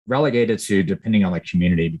relegated to depending on the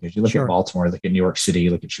community, because you look at Baltimore, look at New York City,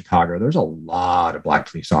 look at Chicago, there's a lot of Black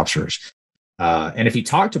police officers. And if you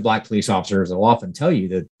talk to Black police officers, they'll often tell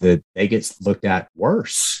you that they get looked at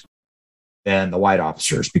worse than the white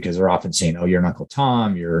officers, because they're often saying, oh, you're an Uncle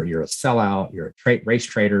Tom, you're a sellout, you're a race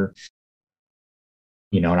traitor.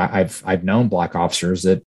 And I've known black officers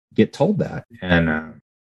that get told that, and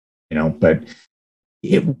but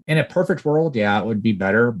in a perfect world, yeah, it would be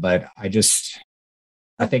better. But I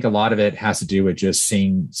think a lot of it has to do with just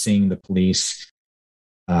seeing the police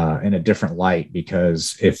in a different light,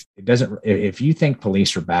 because if you think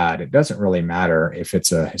police are bad, it doesn't really matter if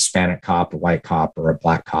it's a Hispanic cop, a white cop, or a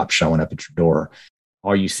black cop showing up at your door.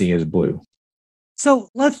 All you see is blue. So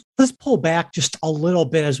let's pull back just a little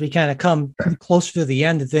bit as we kind of come closer to the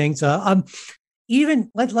end of things.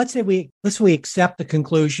 Even let's say we accept the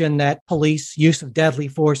conclusion that police use of deadly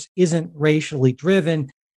force isn't racially driven.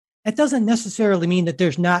 That doesn't necessarily mean that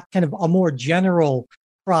there's not kind of a more general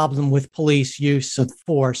problem with police use of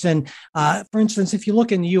force. And for instance, if you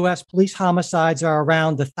look in the U.S., police homicides are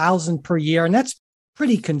around 1,000 per year, and that's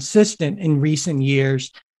pretty consistent in recent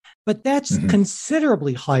years. But that's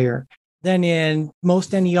considerably higher than in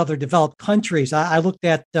most any other developed countries. I looked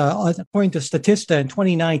at, according to Statista in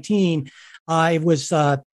 2019, it was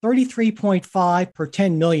 33.5 per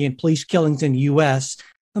 10 million police killings in the U.S.,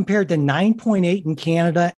 compared to 9.8 in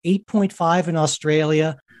Canada, 8.5 in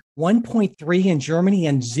Australia, 1.3 in Germany,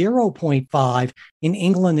 and 0.5 in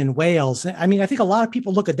England and Wales. I mean, I think a lot of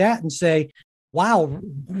people look at that and say, wow,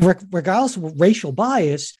 regardless of racial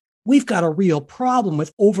bias, we've got a real problem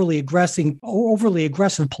with overly aggressive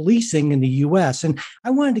policing in the U.S. And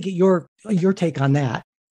I wanted to get your take on that.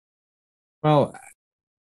 Well,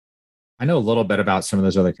 I know a little bit about some of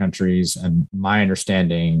those other countries, and my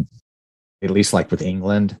understanding, at least like with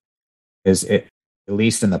England, is at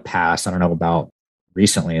least in the past, I don't know about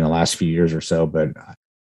recently in the last few years or so, but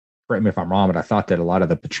correct me if I'm wrong, but I thought that a lot of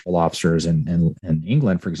the patrol officers in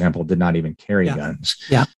England, for example, did not even carry guns.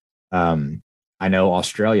 Yeah. I know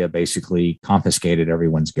Australia basically confiscated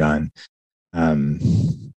everyone's gun.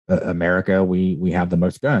 America, we have the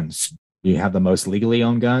most guns. We have the most legally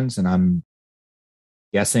owned guns, and I'm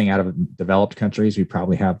guessing out of developed countries, we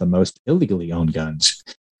probably have the most illegally owned guns.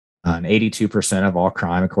 And 82% of all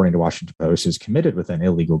crime, according to Washington Post, is committed with an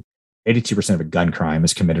illegal. 82% of a gun crime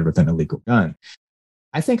is committed with an illegal gun.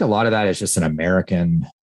 I think a lot of that is just an American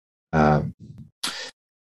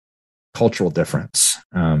cultural difference.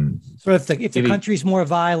 Sort of if the country's more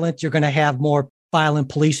violent, you're going to have more violent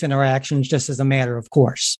police interactions, just as a matter of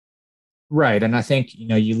course. Right. And I think,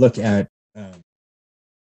 you look at,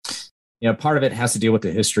 part of it has to do with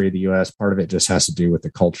the history of the U.S. Part of it just has to do with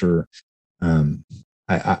the culture. I'm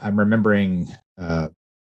remembering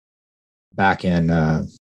back in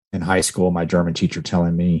high school, my German teacher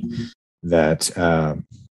telling me that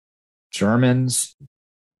Germans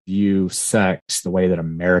view sex the way that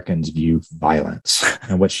Americans view violence.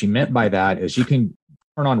 And what she meant by that is you can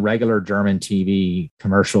turn on regular German TV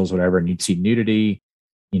commercials, whatever, and you'd see nudity.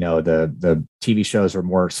 The TV shows were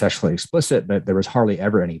more sexually explicit, but there was hardly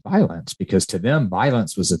ever any violence, because to them,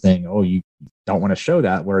 violence was the thing. Oh, you don't want to show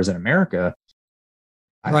that. Whereas in America,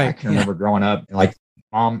 I can remember growing up, like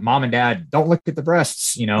mom and dad, don't look at the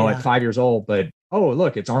breasts, at 5 years old, but, oh,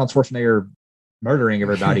 look, it's Arnold Schwarzenegger murdering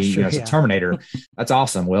everybody. Sure, it's a Terminator. That's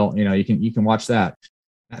awesome. Well, you can watch that.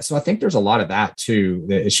 So I think there's a lot of that too.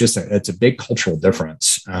 It's just it's a big cultural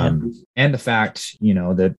difference. And the fact,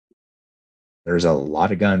 that there's a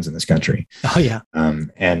lot of guns in this country. Oh yeah.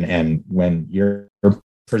 And when you're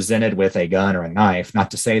presented with a gun or a knife,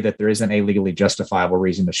 not to say that there isn't a legally justifiable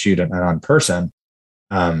reason to shoot an unarmed person.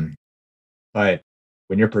 But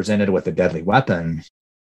when you're presented with a deadly weapon,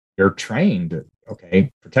 you're trained,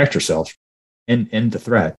 protect yourself in the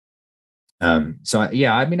threat. So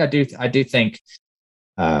yeah, I mean, I do think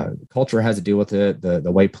culture has to do with it.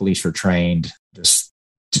 The way police are trained, just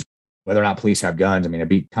whether or not police have guns. I mean, it'd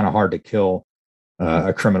be kind of hard to kill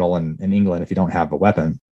a criminal in England if you don't have a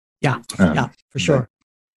weapon. Yeah, for sure.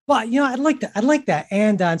 Well, I'd like that,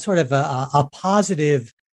 and on sort of a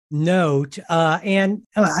positive note, and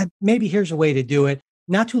maybe here's a way to do it.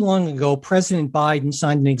 Not too long ago, President Biden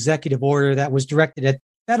signed an executive order that was directed at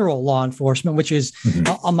federal law enforcement, which is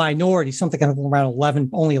a minority, something around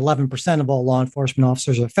only 11% of all law enforcement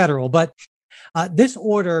officers are federal. But this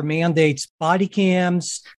order mandates body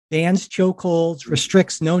cams, bans chokeholds,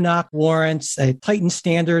 restricts no-knock warrants, tightens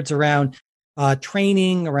standards around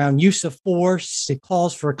training, around use of force. It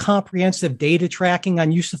calls for comprehensive data tracking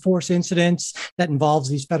on use of force incidents that involves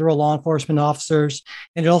these federal law enforcement officers.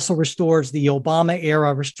 And it also restores the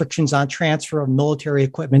Obama-era restrictions on transfer of military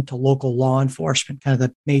equipment to local law enforcement, kind of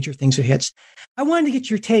the major things it hits. I wanted to get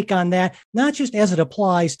your take on that, not just as it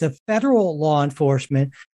applies to federal law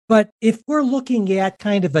enforcement, but if we're looking at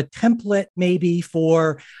kind of a template maybe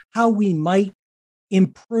for how we might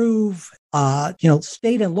improve,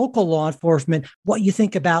 state and local law enforcement, what you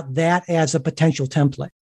think about that as a potential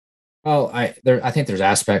template. Well, I think there's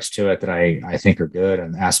aspects to it that I think are good,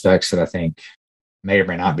 and aspects that I think may or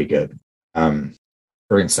may not be good. Um,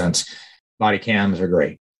 for instance, body cams are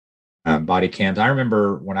great. Body cams. I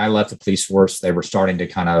remember when I left the police force, they were starting to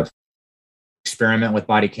kind of experiment with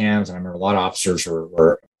body cams. And I remember a lot of officers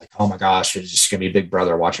were like, oh my gosh, it's just going to be Big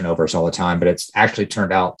Brother watching over us all the time. But it's actually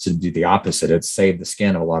turned out to do the opposite. It's saved the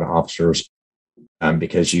skin of a lot of officers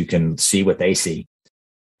because you can see what they see.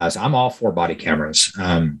 So I'm all for body cameras.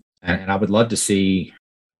 And I would love to see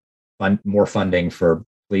more funding for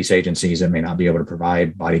police agencies that may not be able to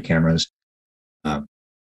provide body cameras. Um,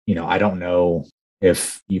 I don't know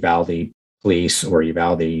if Uvalde police or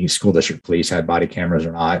Uvalde school district police had body cameras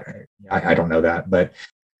or not. I don't know that, but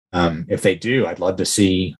if they do, I'd love to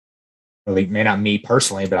see. Well, it may not me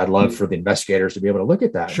personally, but I'd love for the investigators to be able to look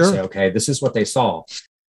at that Sure. and say, okay, this is what they saw.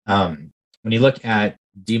 When you look at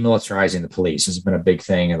demilitarizing the police, this has been a big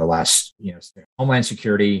thing in the last, Homeland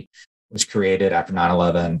Security was created after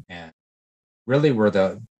 9/11, and really where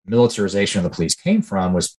the militarization of the police came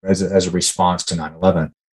from was as a response to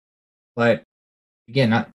 9/11. But again,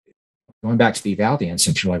 not going back to the Uvalde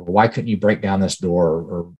instance, you're like, well, why couldn't you break down this door,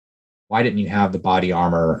 or why didn't you have the body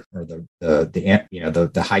armor or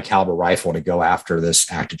the high caliber rifle to go after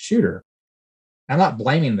this active shooter? I'm not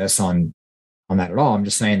blaming this on that at all. I'm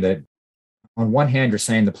just saying that on one hand, you're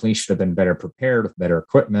saying the police should have been better prepared with better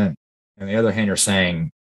equipment, and on the other hand, you're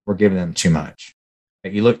saying we're giving them too much.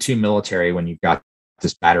 Like, you look too military when you've got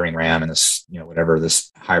this battering ram and this, whatever,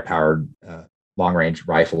 this higher powered long range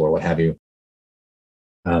rifle or what have you.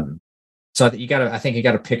 So I think you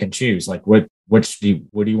got to pick and choose. Like, what do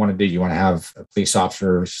you want to do? Do you want to have police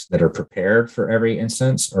officers that are prepared for every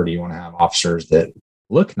instance, or do you want to have officers that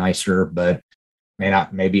look nicer but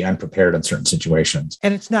may be unprepared in certain situations?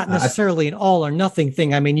 And it's not necessarily an all or nothing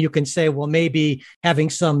thing. I mean, you can say, well, maybe having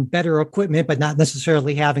some better equipment, but not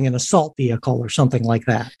necessarily having an assault vehicle or something like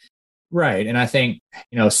that. Right. And I think,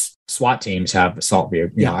 SWAT teams have assault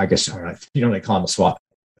vehicles. I guess you don't really call them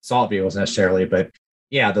assault vehicles necessarily, but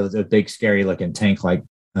yeah, the big scary looking tank like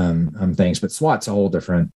things. But SWAT's a whole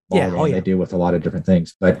different ballgame. They deal with a lot of different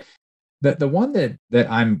things. But the one that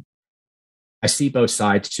I see both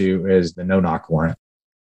sides to is the no-knock warrant.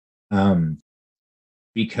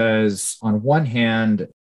 Because on one hand,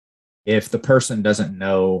 if the person doesn't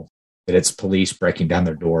know that it's police breaking down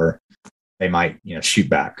their door, they might, shoot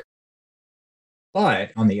back.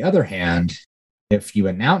 But on the other hand, if you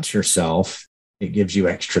announce yourself, it gives you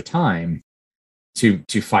extra time to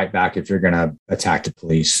fight back if you're going to attack the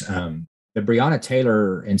police. The Breonna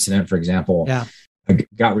Taylor incident, for example,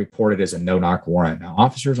 got reported as a no-knock warrant. Now,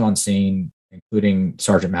 officers on scene, including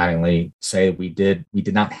Sergeant Mattingly, say we did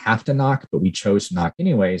not have to knock, but we chose to knock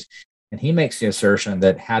anyways. And he makes the assertion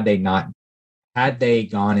that had they gone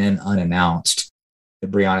in unannounced,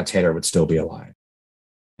 that Breonna Taylor would still be alive.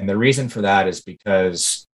 And the reason for that is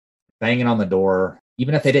because banging on the door,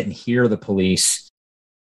 even if they didn't hear the police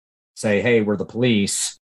say, hey, we're the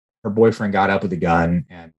police, her boyfriend got up with a gun,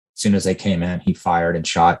 and as soon as they came in, he fired and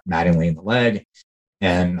shot Mattingly in the leg,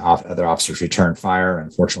 and other officers returned fire.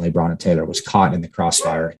 Unfortunately, Breonna Taylor was caught in the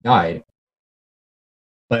crossfire and died.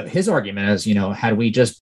 But his argument is, had we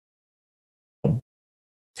just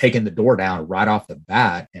taken the door down right off the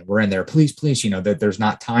bat and we're in there, police, that there's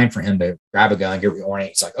not time for him to grab a gun, get reoriented.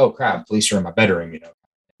 It's like, oh crap, police are in my bedroom,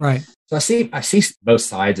 Right. So I see both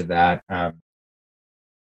sides of that.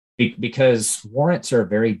 Because warrants are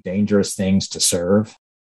very dangerous things to serve.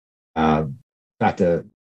 In fact, the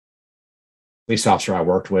police officer I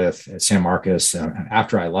worked with at San Marcos,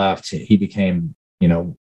 after I left, he became,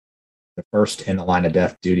 the first in the line of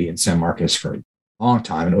death duty in San Marcos for a long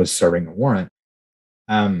time, and it was serving a warrant.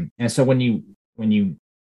 And so I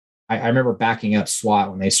remember backing up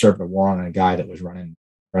SWAT when they served a warrant on a guy that was running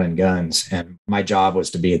guns, and my job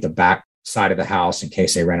was to be at the back side of the house in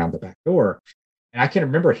case they ran out the back door. And I can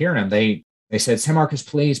remember hearing them. They said, San Marcos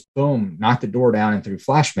police, boom, knocked the door down and threw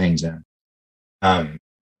flashbangs in,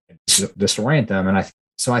 disorient them. And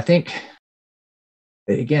I think,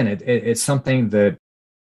 again, it's something that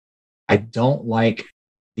I don't like,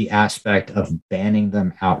 the aspect of banning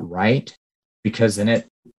them outright, because then it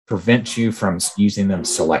prevents you from using them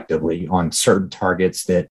selectively on certain targets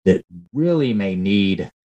that really may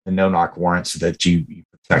need the no-knock warrant so that you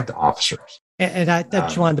protect the officers. And I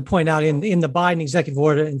just wanted to point out in the Biden executive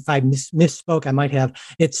order, and if I misspoke, I might have,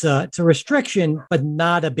 it's a restriction, but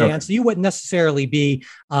not a ban. Okay. So you wouldn't necessarily be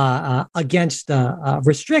against a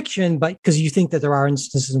restriction, but because you think that there are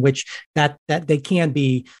instances in which that they can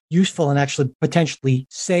be useful and actually potentially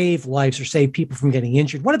save lives or save people from getting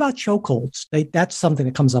injured. What about chokeholds? That's something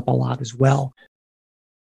that comes up a lot as well.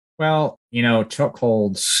 Well,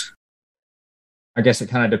 chokeholds, I guess it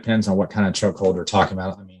kind of depends on what kind of chokehold we're talking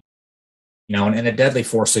about. I mean, in a deadly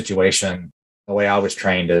force situation, the way I was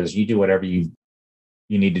trained is you do whatever you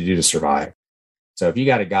need to do to survive. So if you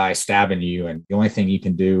got a guy stabbing you and the only thing you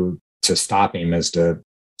can do to stop him is to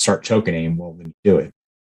start choking him, well, then you do it.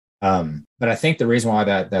 But I think the reason why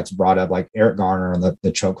that's brought up, like Eric Garner and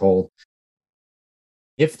the chokehold,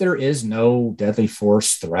 if there is no deadly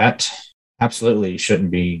force threat, absolutely you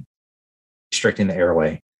shouldn't be restricting the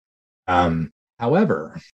airway.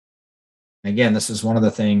 However, again, this is one of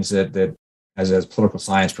the things that as a political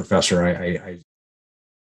science professor, I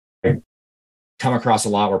come across a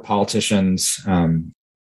lot where politicians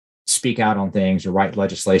speak out on things or write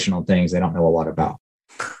legislation on things they don't know a lot about.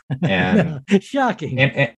 And shocking.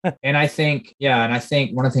 And I think, and I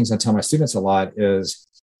think one of the things I tell my students a lot is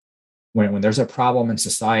when there's a problem in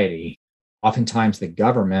society, oftentimes the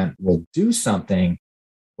government will do something,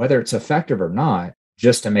 whether it's effective or not,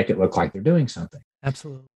 just to make it look like they're doing something.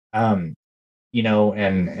 Absolutely. And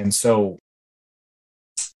so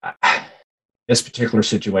this particular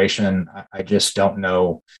situation, I just don't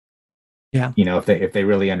know, if they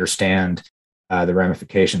really understand the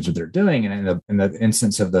ramifications of what they're doing. And in the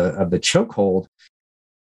instance of the chokehold,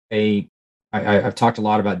 I've talked a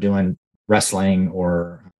lot about doing wrestling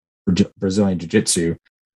or Brazilian jiu-jitsu.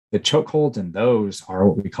 The chokeholds in those are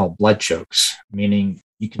what we call blood chokes, meaning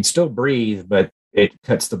you can still breathe, but it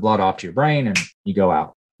cuts the blood off to your brain and you go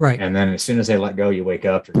out. Right. And then as soon as they let go, you wake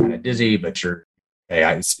up, you're kind of dizzy, but you're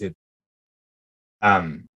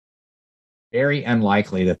very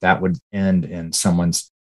unlikely that would end in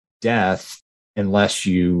someone's death unless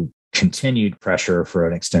you continued pressure for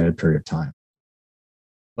an extended period of time.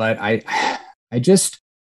 But I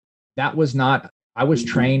was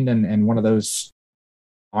trained in one of those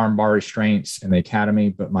armbar restraints in the academy,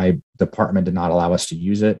 but my department did not allow us to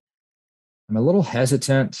use it. I'm a little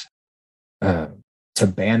hesitant to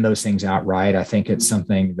ban those things outright. I think it's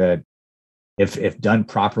something that if done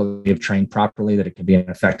properly, if trained properly, that it can be an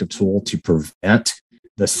effective tool to prevent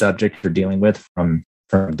the subject you're dealing with from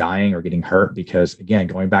dying or getting hurt. Because again,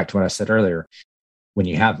 going back to what I said earlier, when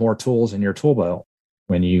you have more tools in your tool belt,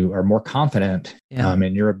 when you are more confident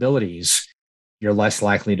in your abilities, you're less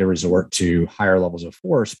likely to resort to higher levels of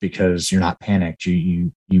force because you're not panicked.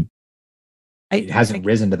 It hasn't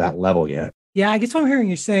risen to that level yet. Yeah, I guess what I'm hearing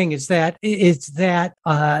you saying is that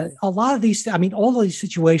a lot of these, all of these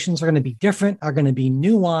situations are going to be different, are going to be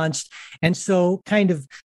nuanced. And so kind of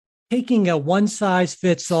taking a one size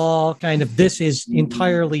fits all kind of this is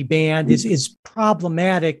entirely banned is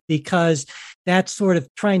problematic, because that's sort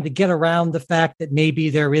of trying to get around the fact that maybe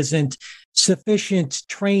there isn't sufficient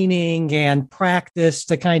training and practice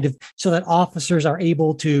to kind of so that officers are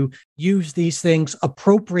able to use these things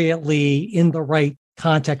appropriately in the right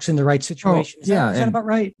context, in the right situation. Is that about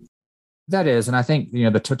right? That is. And I think,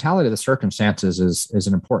 the totality of the circumstances is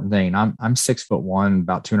an important thing. I'm 6'1",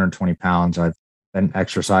 about 220 pounds. I've been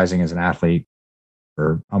exercising as an athlete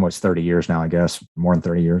for almost 30 years now, I guess, more than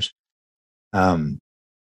 30 years. I'm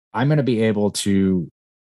not going to be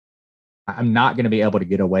able to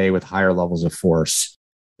get away with higher levels of force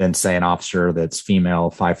than, say, an officer that's female,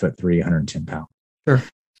 5'3", 110 pounds. Sure.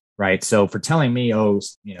 Right. So for telling me,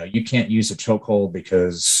 you can't use a chokehold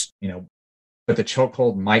because, but the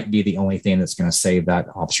chokehold might be the only thing that's going to save that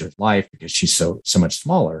officer's life because she's so much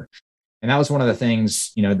smaller. And that was one of the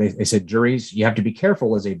things, they said, juries, you have to be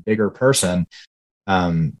careful as a bigger person.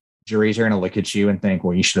 Juries are going to look at you and think,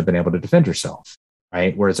 well, you should have been able to defend yourself.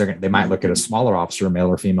 Right. Whereas they might look at a smaller officer, male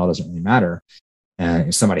or female, doesn't really matter.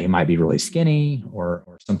 And somebody who might be really skinny or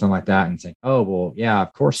something like that and think, oh, well, yeah,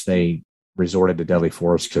 of course they resorted to deadly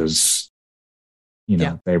force because,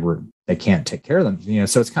 they can't take care of them.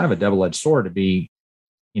 So it's kind of a double-edged sword to be,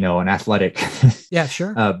 an athletic,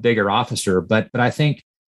 bigger officer. But I think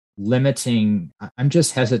I'm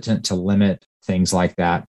just hesitant to limit things like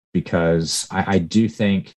that because I do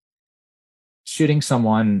think shooting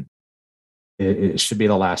someone, it should be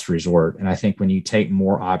the last resort. And I think when you take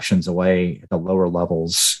more options away at the lower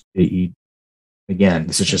levels, again,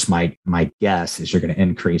 this is just my guess, is you're going to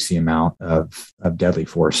increase the amount of deadly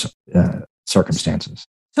force circumstances.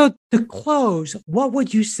 So to close, what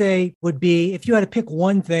would you say would be, if you had to pick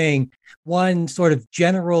one thing, one sort of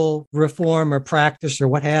general reform or practice or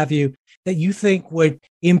what have you, that you think would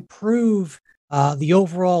improve the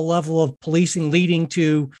overall level of policing, leading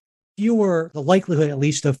to the likelihood at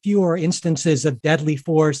least of fewer instances of deadly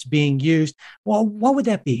force being used? Well, what would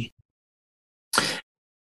that be?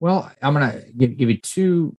 Well, I'm going to give you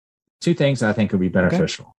two things that I think would be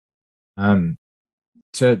beneficial. Okay.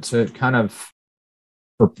 To kind of,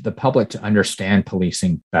 for the public to understand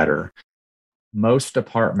policing better. most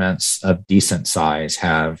departments of decent size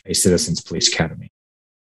have a citizens police academy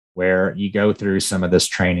where you go through some of this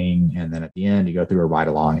training. And then at the end, you go through a ride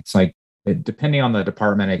along. It's like, depending on the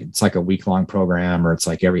department, it's like a week-long program, or it's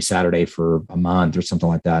like every Saturday for a month or something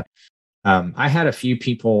like that. I had a few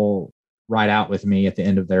people ride out with me at the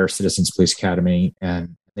end of their Citizens Police Academy,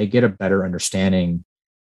 and they get a better understanding,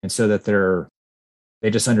 and so that they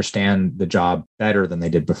just understand the job better than they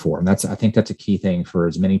did before. And I think that's a key thing for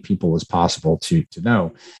as many people as possible to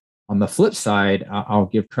know. On the flip side, I'll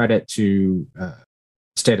give credit to the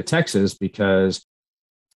state of Texas, because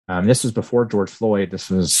this was before George Floyd. This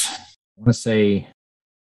was, I want to say,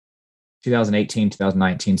 2018,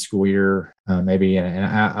 2019 school year, maybe. And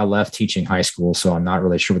I left teaching high school, so I'm not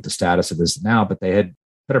really sure what the status of this is now, but they had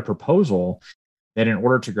put a proposal that in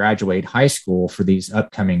order to graduate high school for these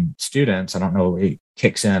upcoming students, I don't know, it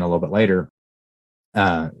kicks in a little bit later,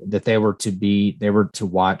 that they were to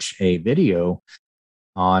watch a video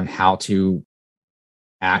on how to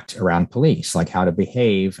act around police, like how to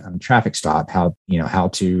behave on a traffic stop, how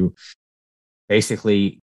to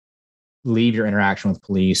basically leave your interaction with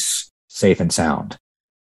police safe and sound,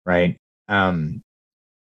 right? And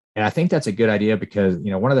I think that's a good idea, because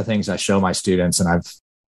one of the things I show my students, and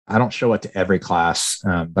I don't show it to every class,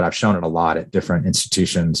 but I've shown it a lot at different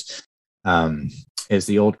institutions, is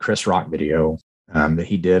the old Chris Rock video that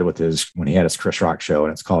he did when he had his Chris Rock show,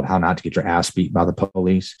 and it's called "How Not to Get Your Ass Beat by the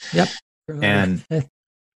Police." Yep. And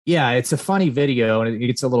yeah, it's a funny video, and it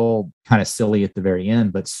gets a little kind of silly at the very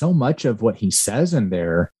end, but so much of what he says in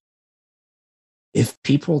there, if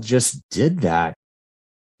people just did that,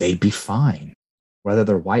 they'd be fine. Whether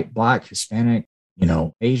they're white, black, Hispanic,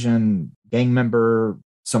 Asian, gang member,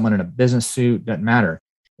 someone in a business suit, doesn't matter.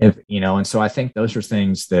 And so I think those are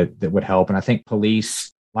things that would help. And I think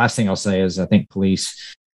police, last thing I'll say is, I think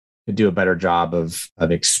police could do a better job of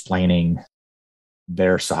explaining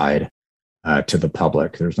their side to the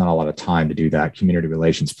public. There's not a lot of time to do that. Community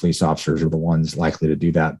relations police officers are the ones likely to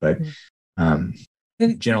do that. But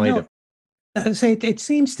generally, it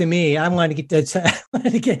seems to me, I wanted to get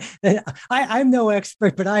that. I'm no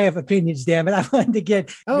expert, but I have opinions. Damn it! I wanted to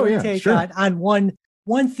get your take on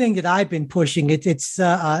one thing that I've been pushing. It's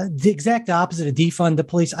the exact opposite of defund the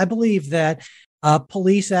police. I believe that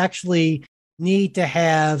police actually need to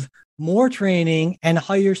have more training and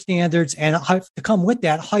higher standards, and to come with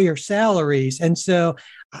that, higher salaries. And so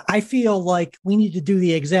I feel like we need to do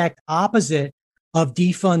the exact opposite of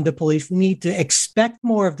defund the police. We need to expect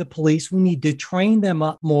more of the police. We need to train them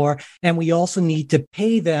up more. And we also need to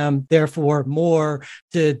pay them, therefore, more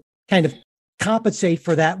to kind of compensate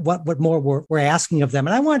for that, what more we're asking of them.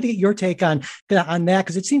 And I wanted to get your take on that,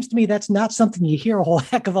 because it seems to me that's not something you hear a whole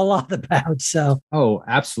heck of a lot about. So, oh,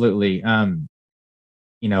 absolutely.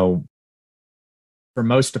 For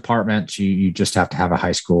most departments, you just have to have a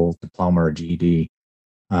high school diploma or GED.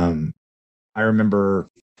 I remember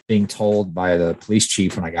being told by the police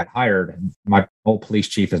chief when I got hired, and my old police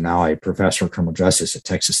chief is now a professor of criminal justice at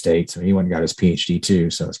Texas State, so he went and got his PhD too.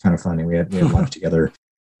 So it's kind of funny. We had lunch together a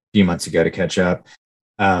few months ago to catch up.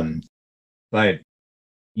 But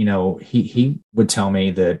he would tell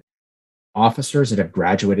me that officers that have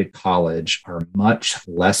graduated college are much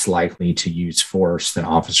less likely to use force than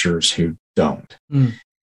officers who don't.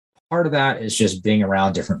 Part of that is just being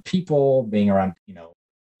around different people, being around,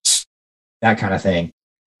 that kind of thing.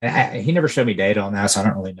 And he never showed me data on that, so I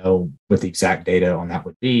don't really know what the exact data on that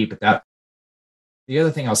would be. But the other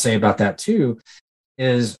thing I'll say about that too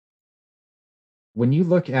is, when you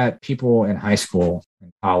look at people in high school and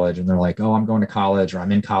college, and they're like, "Oh, I'm going to college," or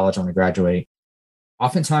 "I'm in college, I'm going to graduate,"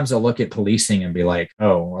 oftentimes they'll look at policing and be like,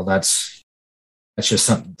 "Oh, well, that's just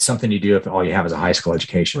something you do if all you have is a high school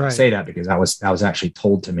education." Right. I say that because that was actually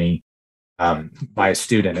told to me by a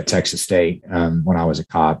student at Texas State when I was a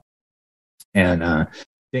cop, and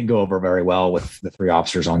didn't go over very well with the three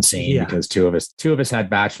officers on scene, because two of us had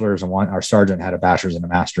bachelors, and our sergeant had a bachelor's and a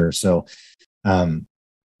master's. So,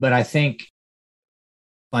 but I think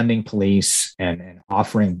funding police and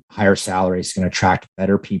offering higher salaries is going to attract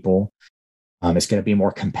better people. It's going to be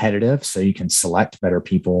more competitive, so you can select better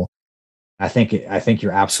people. I think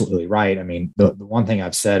you're absolutely right. I mean, the one thing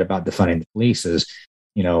I've said about defunding the police is,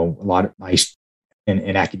 a lot of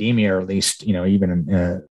in academia, or at least, even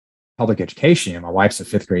in public education. My wife's a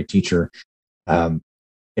 5th grade teacher.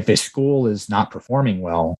 If a school is not performing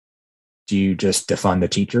well, do you just defund the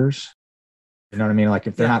teachers? You know what I mean? Like,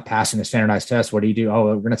 if they're not passing the standardized test, what do you do? Oh,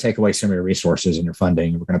 we're going to take away some of your resources and your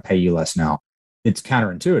funding. We're going to pay you less now. It's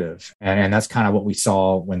counterintuitive. And that's kind of what we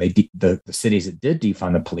saw when the cities that did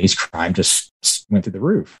defund the police, crime just went through the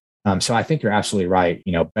roof. So I think you're absolutely right.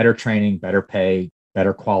 Better training, better pay,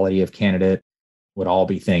 better quality of candidate, would all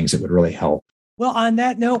be things that would really help. Well, on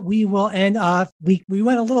that note, we will end. We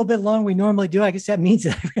went a little bit long. We normally do. I guess that means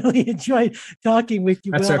that I really enjoyed talking with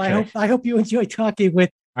you, That's Will. okay. I hope you enjoyed talking with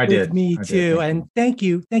me too. And thank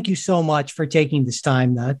you so much for taking this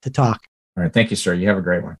time to talk. All right, thank you, sir. You have a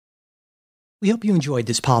great one. We hope you enjoyed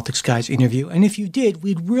this Politics Guys interview, and if you did,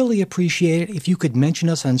 we'd really appreciate it if you could mention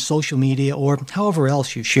us on social media or however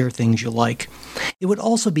else you share things you like. It would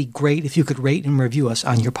also be great if you could rate and review us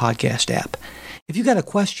on your podcast app. If you got a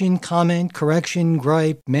question, comment, correction,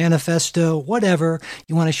 gripe, manifesto, whatever,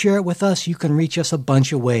 you want to share it with us, you can reach us a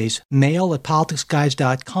bunch of ways. Mail at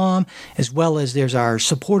politicsguys.com, as well as there's our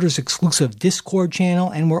supporters exclusive Discord channel,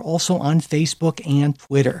 and we're also on Facebook and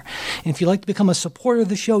Twitter. And if you'd like to become a supporter of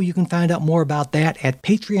the show, you can find out more about that at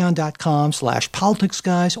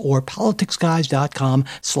patreon.com/politicsguys or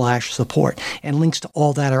politicsguys.com/support. And links to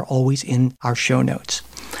all that are always in our show notes.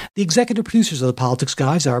 The executive producers of the Politics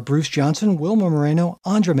Guys are Bruce Johnson, Wilma Moreno,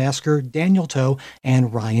 Andra Masker, Daniel Toe,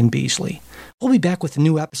 and Ryan Beasley. We'll be back with a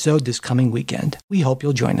new episode this coming weekend. We hope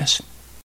you'll join us.